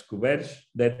Kubernetes Kubernetes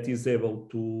that is able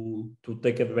to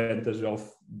take advantage of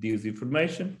this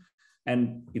information,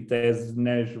 and it has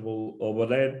measurable over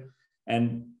there,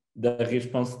 and the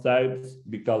response types,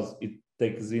 because it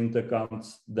takes into account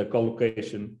the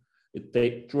collocation,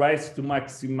 it tries to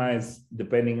maximize,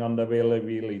 depending on the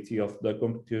availability of the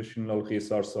computational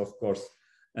resource, of course,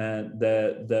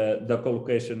 the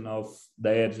collocation of the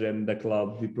edge and the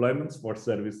cloud deployments for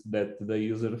service that the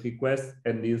user requests,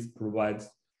 and this provides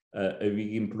a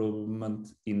big improvement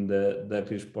in the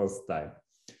response time.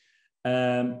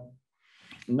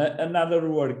 Another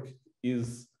work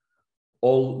is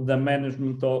all the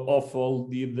management of all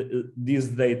this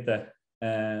data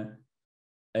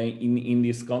in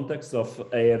this context of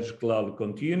edge cloud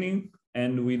continuing,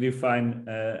 and we define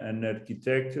an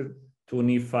architecture to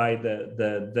unify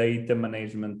the data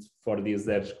management for this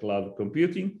edge cloud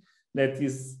computing that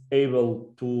is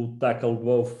able to tackle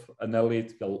both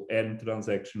analytical and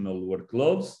transactional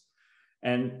workloads,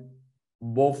 and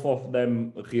both of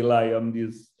them rely on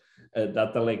this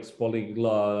data lakes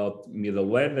polyglot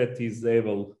middleware that is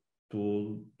able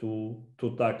to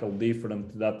tackle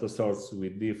different data sources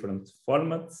with different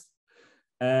formats,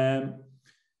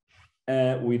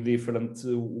 with different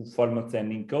formats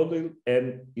and encoding,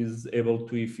 and is able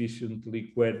to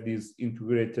efficiently query this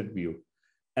integrated view.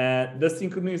 The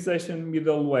synchronization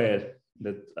middleware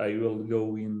that I will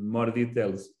go in more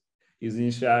details is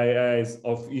in eyes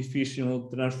of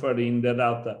efficient transferring the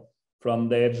data from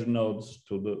the edge nodes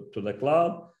to the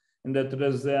cloud, and the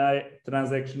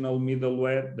transactional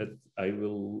middleware that I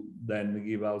will then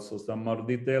give also some more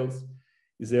details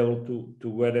is able to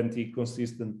guarantee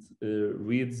consistent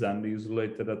reads and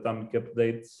isolated atomic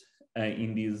updates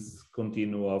in this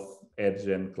continuum of edge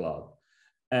and cloud.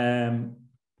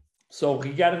 So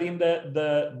regarding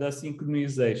the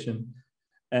synchronization,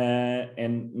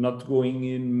 and not going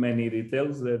in many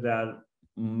details, there are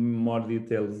more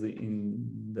details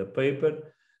in the paper.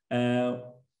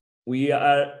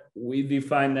 We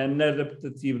define an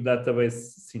adaptive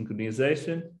database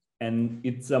synchronization, and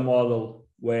it's a model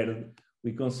where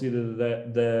we consider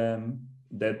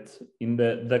that in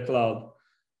the cloud,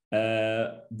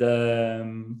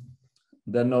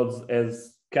 the nodes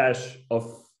as cache of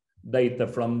data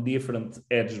from different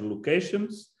edge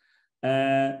locations,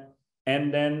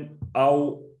 and then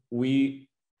how we,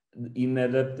 in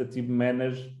adaptive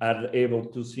manner, are able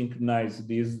to synchronize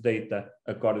this data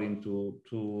according to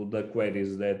the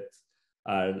queries that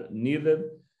are needed.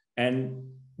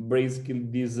 And basically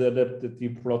this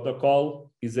adaptive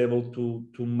protocol is able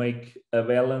to make a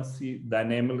balance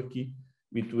dynamically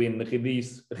between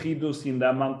reducing the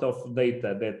amount of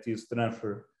data that is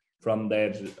transferred from the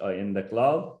edge in the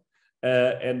cloud,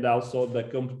 and also the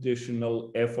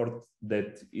computational effort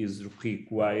that is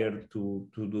required to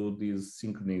do this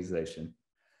synchronization.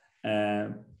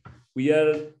 We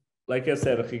are, like I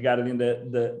said, regarding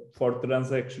for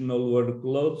transactional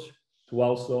workloads, to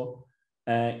also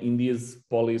in these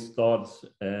polystores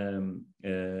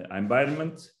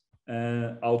environment,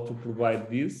 how to provide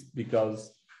this,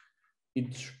 because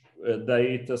each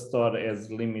data store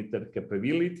has limited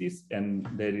capabilities, and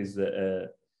there is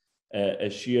a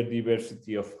sheer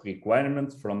diversity of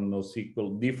requirements from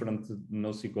NoSQL, different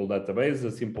NoSQL database,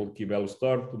 a simple key value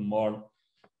store, to more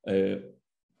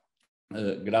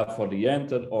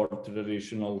graph-oriented or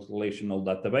traditional relational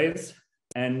database.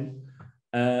 And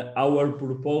our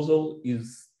proposal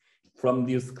is from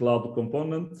this cloud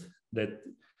component that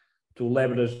to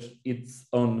leverage its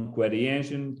own query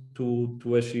engine to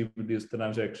achieve this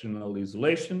transactional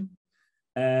isolation.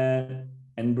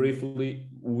 And briefly,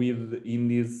 in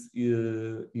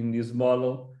this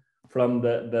model, from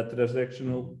the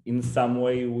transactional, in some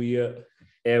way we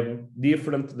have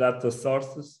different data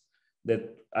sources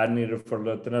that are needed for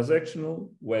the transactional,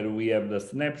 where we have the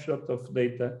snapshot of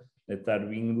data that are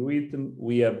being written,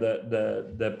 we have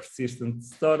the persistent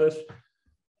storage,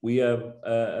 we have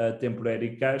a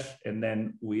temporary cache, and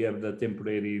then we have the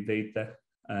temporary data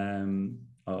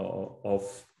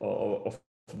of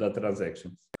the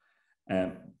transactions.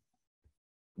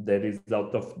 That is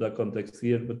out of the context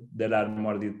here, but there are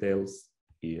more details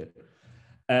here.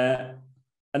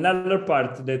 Another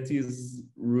part that is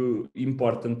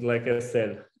important, like I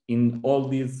said, in all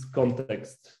these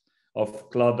contexts of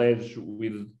cloud edge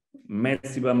with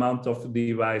massive amount of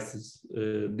devices,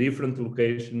 different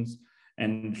locations,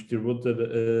 and distributed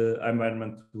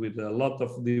environment with a lot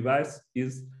of devices,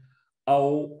 is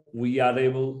how we are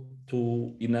able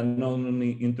to, in a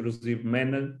non-intrusive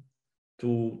manner,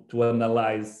 to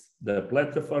analyze the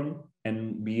platform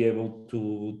and be able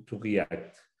to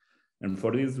react. And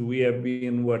for this, we have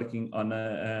been working on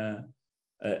a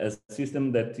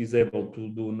system that is able to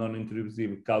do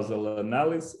non-intrusive causal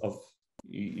analysis of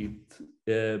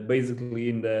it, basically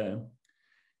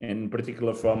in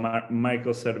particular from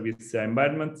microservice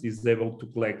environments, is able to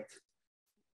collect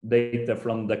data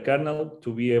from the kernel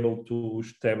to be able to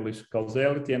establish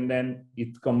causality, and then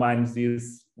it combines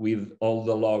this with all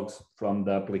the logs from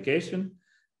the application.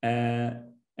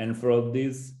 And for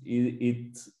this,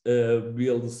 it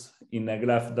builds in a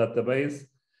graph database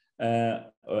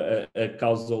a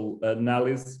causal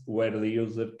analysis where the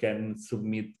user can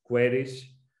submit queries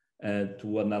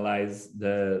to analyze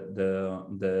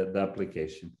the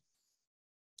application.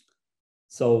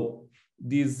 So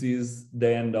this is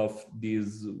the end of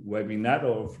this webinar,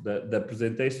 of the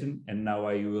presentation, and now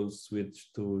I will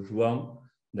switch to João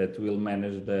that will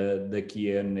manage the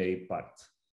Q&A part.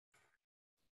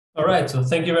 All right, so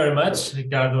thank you very much,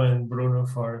 Ricardo and Bruno,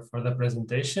 for the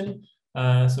presentation.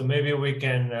 So maybe we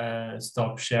can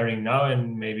stop sharing now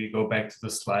and maybe go back to the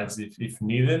slides if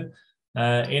needed.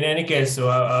 In any case, so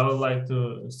I would like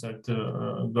to start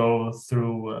to go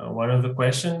through one of the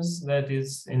questions that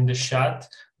is in the chat,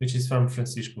 which is from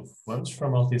Francisco Fontes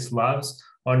from Altis Labs,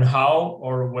 on how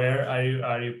or where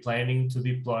are you planning to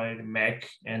deploy MEC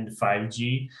and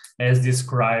 5G as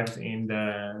described in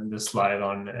the slide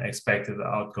on expected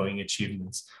outgoing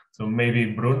achievements. So maybe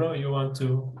Bruno, you want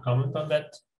to comment on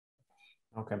that?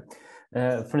 Okay.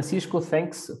 Francisco,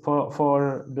 thanks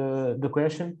for the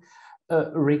question.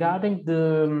 Regarding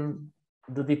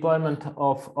the deployment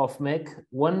of MEC,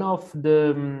 one of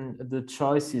the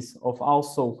choices of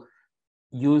also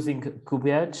using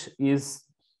Kubernetes is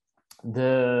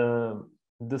the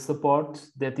support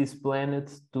that is planned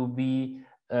to be,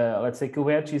 let's say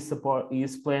Kubernetes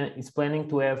is planning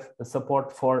to have a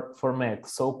support for MEC.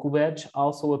 So Kubernetes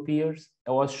also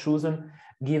was chosen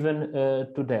given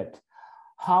to that.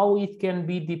 How it can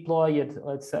be deployed,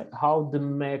 let's say, how the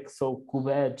MEC, so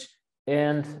Kubernetes,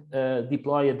 and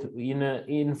deployed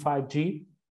in 5G.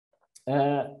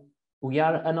 We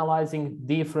are analyzing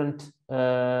different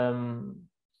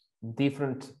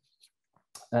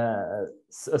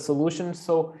solutions.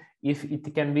 So if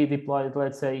it can be deployed,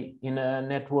 let's say, in a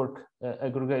network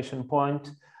aggregation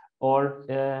point, or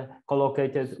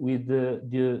collocated with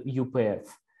the UPF.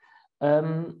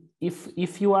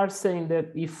 If you are saying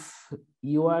that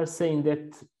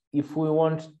if we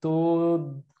want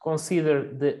to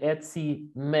consider the ETSI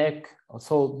MEC,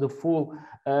 so the full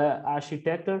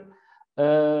architecture,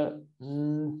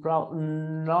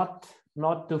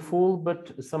 not the full,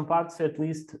 but some parts, at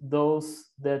least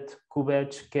those that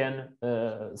Kubernetes can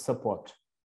support.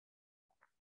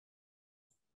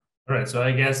 All right, so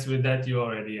I guess with that you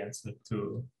already answered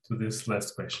to this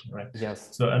last question, right? Yes.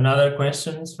 So another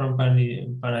question is from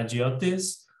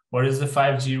Panagiotis. What is the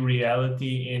 5G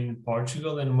reality in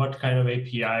Portugal, and what kind of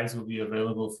APIs will be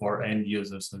available for end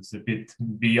users? So it's a bit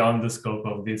beyond the scope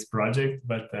of this project,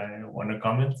 but I want to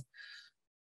comment.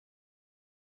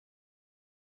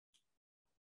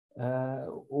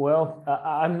 Well,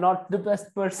 I'm not the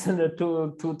best person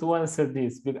to answer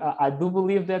this, because I do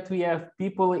believe that we have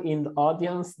people in the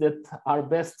audience that are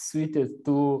best suited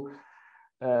to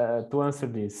answer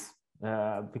this.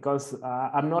 Because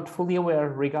I'm not fully aware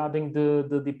regarding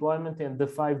the deployment and the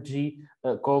 5G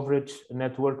coverage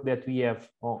network that we have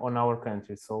on our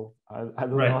country. So I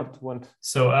do not want.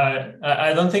 So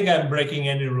I don't think I'm breaking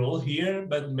any rule here,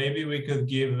 but maybe we could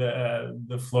give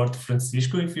the floor to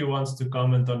Francisco if he wants to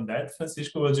comment on that.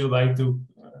 Francisco, would you like to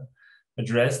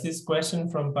address this question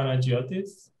from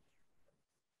Panagiotis?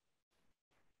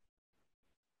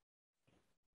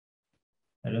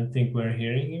 I don't think we're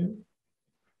hearing you.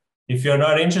 If you're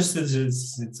not interested,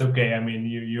 it's okay. I mean,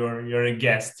 you're a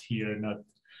guest here, not.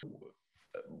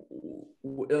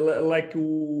 Like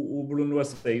Bruno was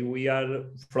saying, we are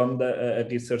from the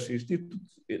research institute,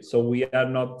 so we are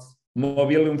not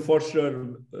Mobilium for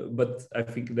sure. But I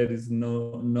think there is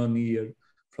no here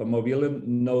from Mobilium.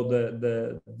 Know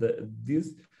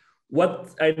this.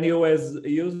 What I knew as a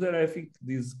user, I think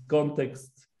this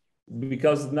context,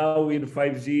 because now in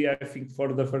 5G, I think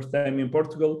for the first time in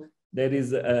Portugal, there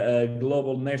is a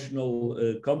global national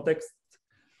context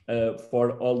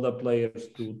for all the players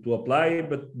to apply,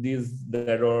 but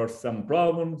there are some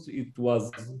problems. It was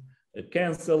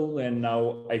canceled, and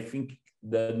now I think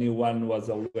the new one was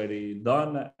already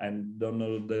done. I don't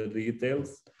know the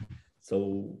details.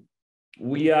 So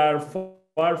we are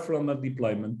far from a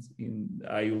deployment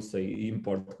I will say, in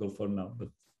Portugal for now. But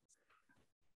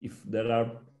if there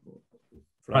are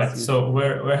right, so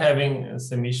we're having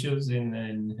some issues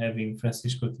in having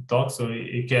Francisco to talk, so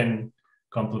he can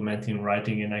compliment in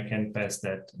writing, and I can pass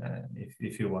that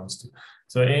if he wants to.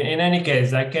 So in any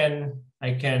case, I can.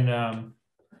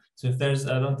 So if there's,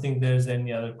 I don't think there's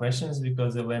any other questions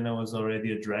because Elena was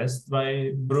already addressed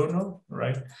by Bruno,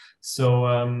 right? So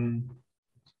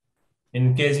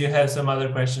in case you have some other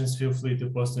questions, feel free to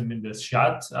post them in the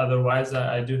chat. Otherwise,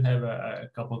 I do have a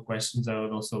couple of questions I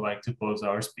would also like to pose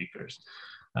our speakers,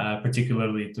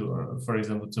 particularly to, for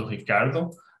example, to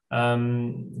Ricardo.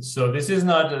 So this is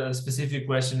not a specific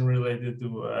question related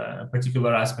to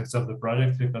particular aspects of the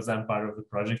project because I'm part of the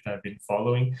project, I've been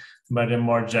following, but in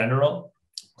more general.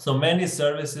 So many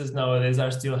services nowadays are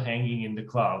still hanging in the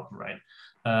cloud, right?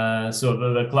 So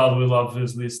the cloud will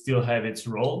obviously still have its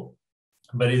role,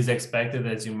 but it is expected,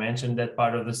 as you mentioned, that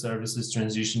part of the services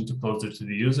transition to closer to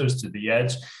the users, to the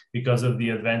edge, because of the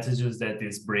advantages that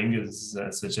this brings,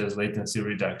 such as latency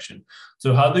reduction.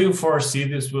 So how do you foresee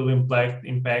this will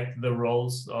impact the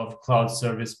roles of cloud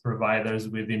service providers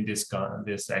within this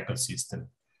ecosystem?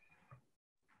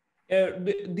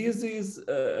 This is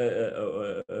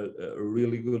a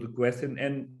really good question.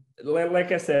 And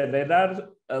like I said, there are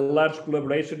a large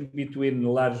collaboration between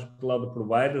large cloud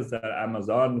providers,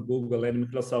 Amazon, Google, and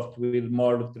Microsoft, with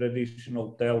more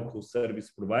traditional telco service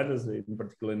providers, in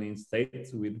particular in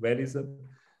States with Verizon.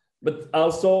 But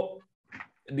also,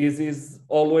 this is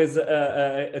always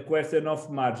a question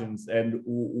of margins and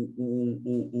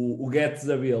who gets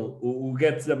the bill, who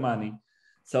gets the money.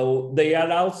 So they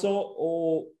are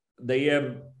also, they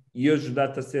have huge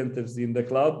data centers in the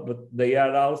cloud, but they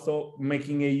are also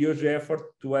making a huge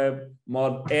effort to have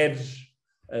more edge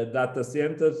data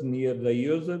centers near the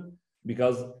user,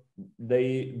 because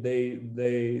they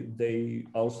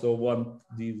also want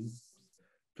these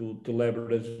to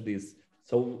leverage this.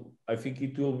 So I think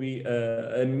it will be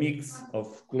a mix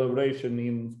of collaboration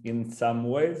in some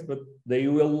ways, but they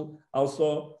will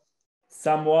also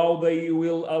somehow they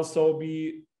will also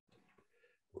be.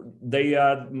 They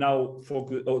are now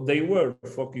focused, or they were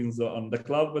focused on the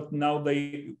cloud, but now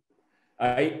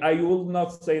I will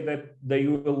not say that they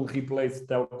will replace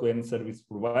telco and service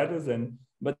providers,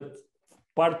 but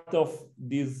part of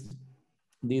this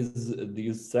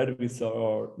service,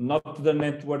 or not the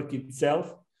network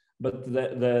itself, but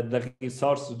the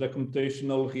resources, the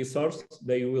computational resource,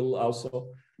 they will also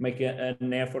make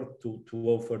an effort to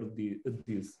offer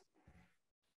this.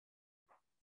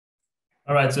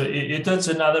 All right, so you touched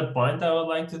another point I would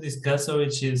like to discuss,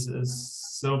 which is,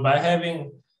 so by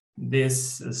having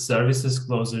these services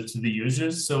closer to the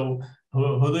users, so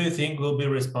who do you think will be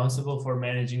responsible for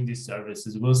managing these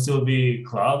services? Will still be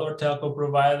cloud or telco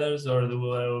providers, or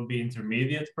will be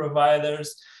intermediate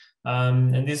providers?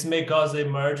 And this may cause the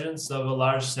emergence of a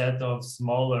large set of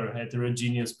smaller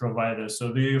heterogeneous providers.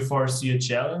 So do you foresee a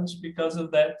challenge because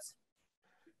of that?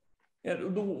 Yeah,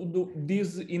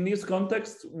 in this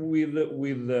context, with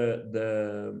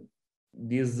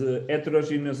this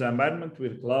heterogeneous environment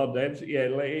with cloud edge, yeah,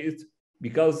 it's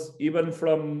because even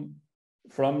from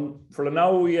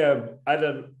now we have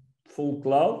either full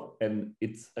cloud and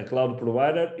it's a cloud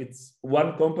provider, it's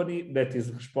one company that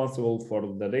is responsible for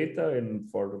the data and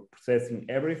for processing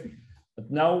everything.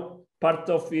 But now part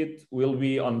of it will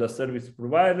be on the service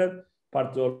provider,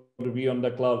 part will be on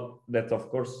the cloud, that of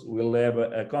course will have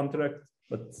a contract,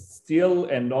 but still,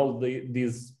 and all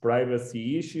these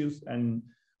privacy issues,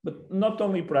 but not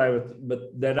only private,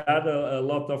 but there are a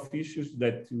lot of issues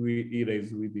that we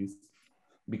erase with this,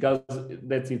 because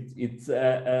that's it. It's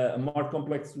a more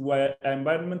complex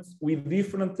environment with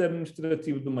different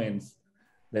administrative domains.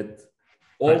 That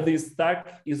all this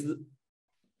stack is,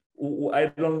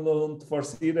 I don't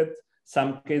foresee that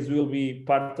some case will be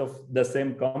part of the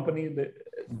same company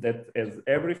that has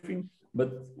everything,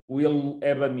 but we'll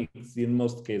have a mix in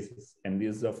most cases. And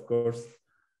this, of course,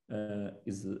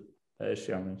 is a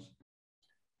challenge.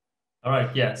 All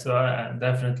right, yeah, so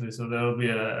definitely. So there will be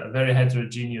a very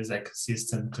heterogeneous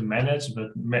ecosystem to manage,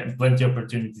 but plenty of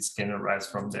opportunities can arise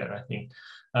from there, I think.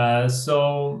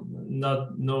 So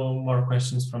no more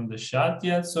questions from the chat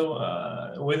yet. So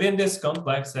within this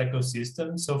complex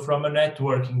ecosystem, so from a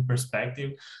networking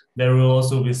perspective, there will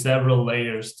also be several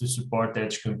layers to support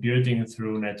edge computing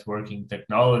through networking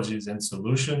technologies and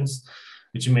solutions,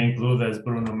 which may include, as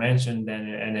Bruno mentioned,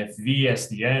 NFV,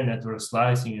 SDN, network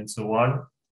slicing, and so on.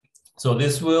 So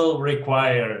this will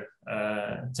require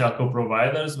telco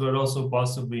providers, but also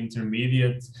possibly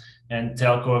intermediate and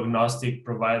telco agnostic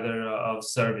provider of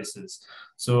services.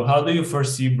 So how do you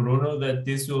foresee, Bruno, that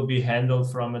this will be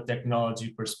handled from a technology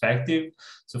perspective?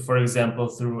 So for example,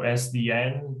 through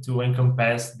SDN to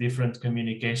encompass different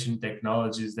communication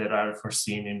technologies that are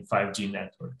foreseen in 5G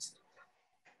networks.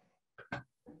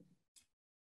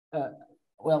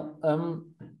 Well,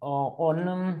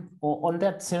 on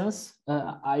that sense,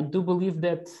 I do believe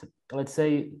that, let's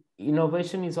say,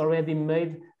 innovation is already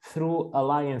made through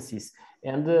alliances.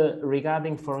 And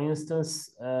regarding, for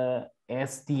instance,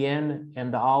 SDN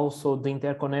and also the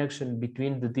interconnection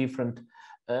between the different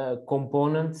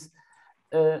components,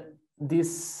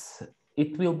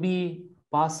 it will be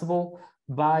possible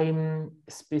by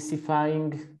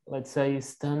specifying, let's say,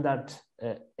 standard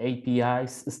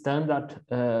APIs, standard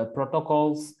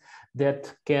protocols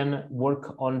that can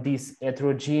work on these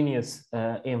heterogeneous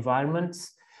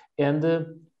environments, and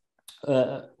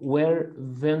where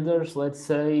vendors, let's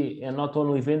say, and not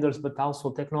only vendors, but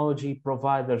also technology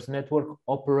providers, network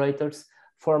operators,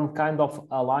 form kind of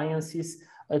alliances,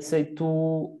 let's say,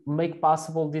 to make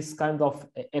possible this kind of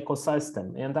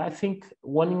ecosystem. And I think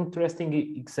one interesting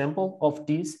example of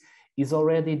this is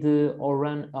already the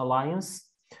ORAN Alliance,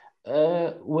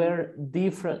 where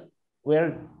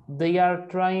they are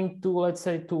trying to, let's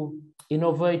say, to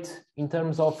innovate in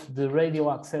terms of the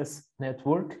radio access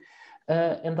network,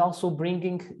 and also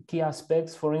bringing key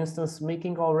aspects, for instance,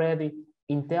 making already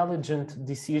intelligent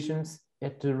decisions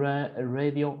at the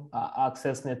radio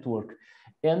access network.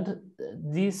 And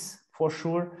this, for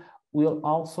sure, will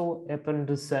also happen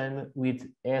the same with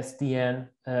SDN,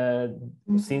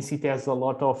 since it has a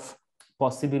lot of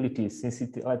possibilities, since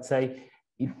it, let's say,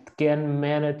 it can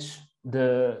manage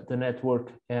the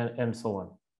network and so on.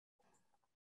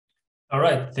 All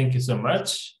right, thank you so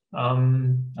much.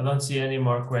 I don't see any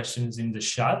more questions in the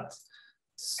chat.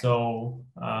 So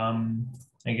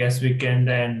I guess we can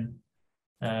then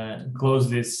close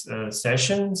this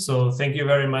session. So thank you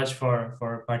very much for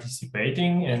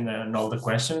participating and all the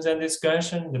questions and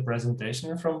discussion, the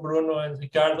presentation from Bruno and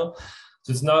Ricardo.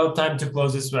 So it's now time to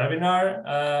close this webinar,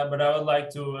 but I would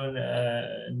like to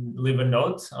leave a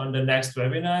note on the next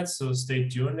webinar. So stay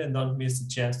tuned and don't miss the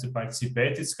chance to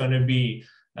participate. It's going to be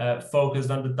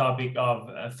focused on the topic of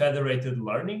federated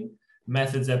learning,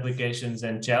 methods, applications,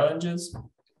 and challenges.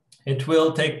 It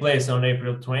will take place on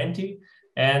April 20,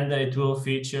 and it will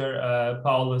feature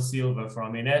Paula Silva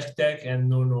from INESC and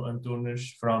Nuno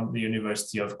Antunes from the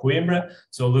University of Coimbra.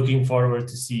 So looking forward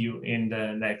to see you in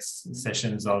the next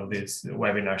sessions of this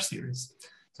webinar series.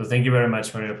 So thank you very much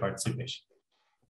for your participation.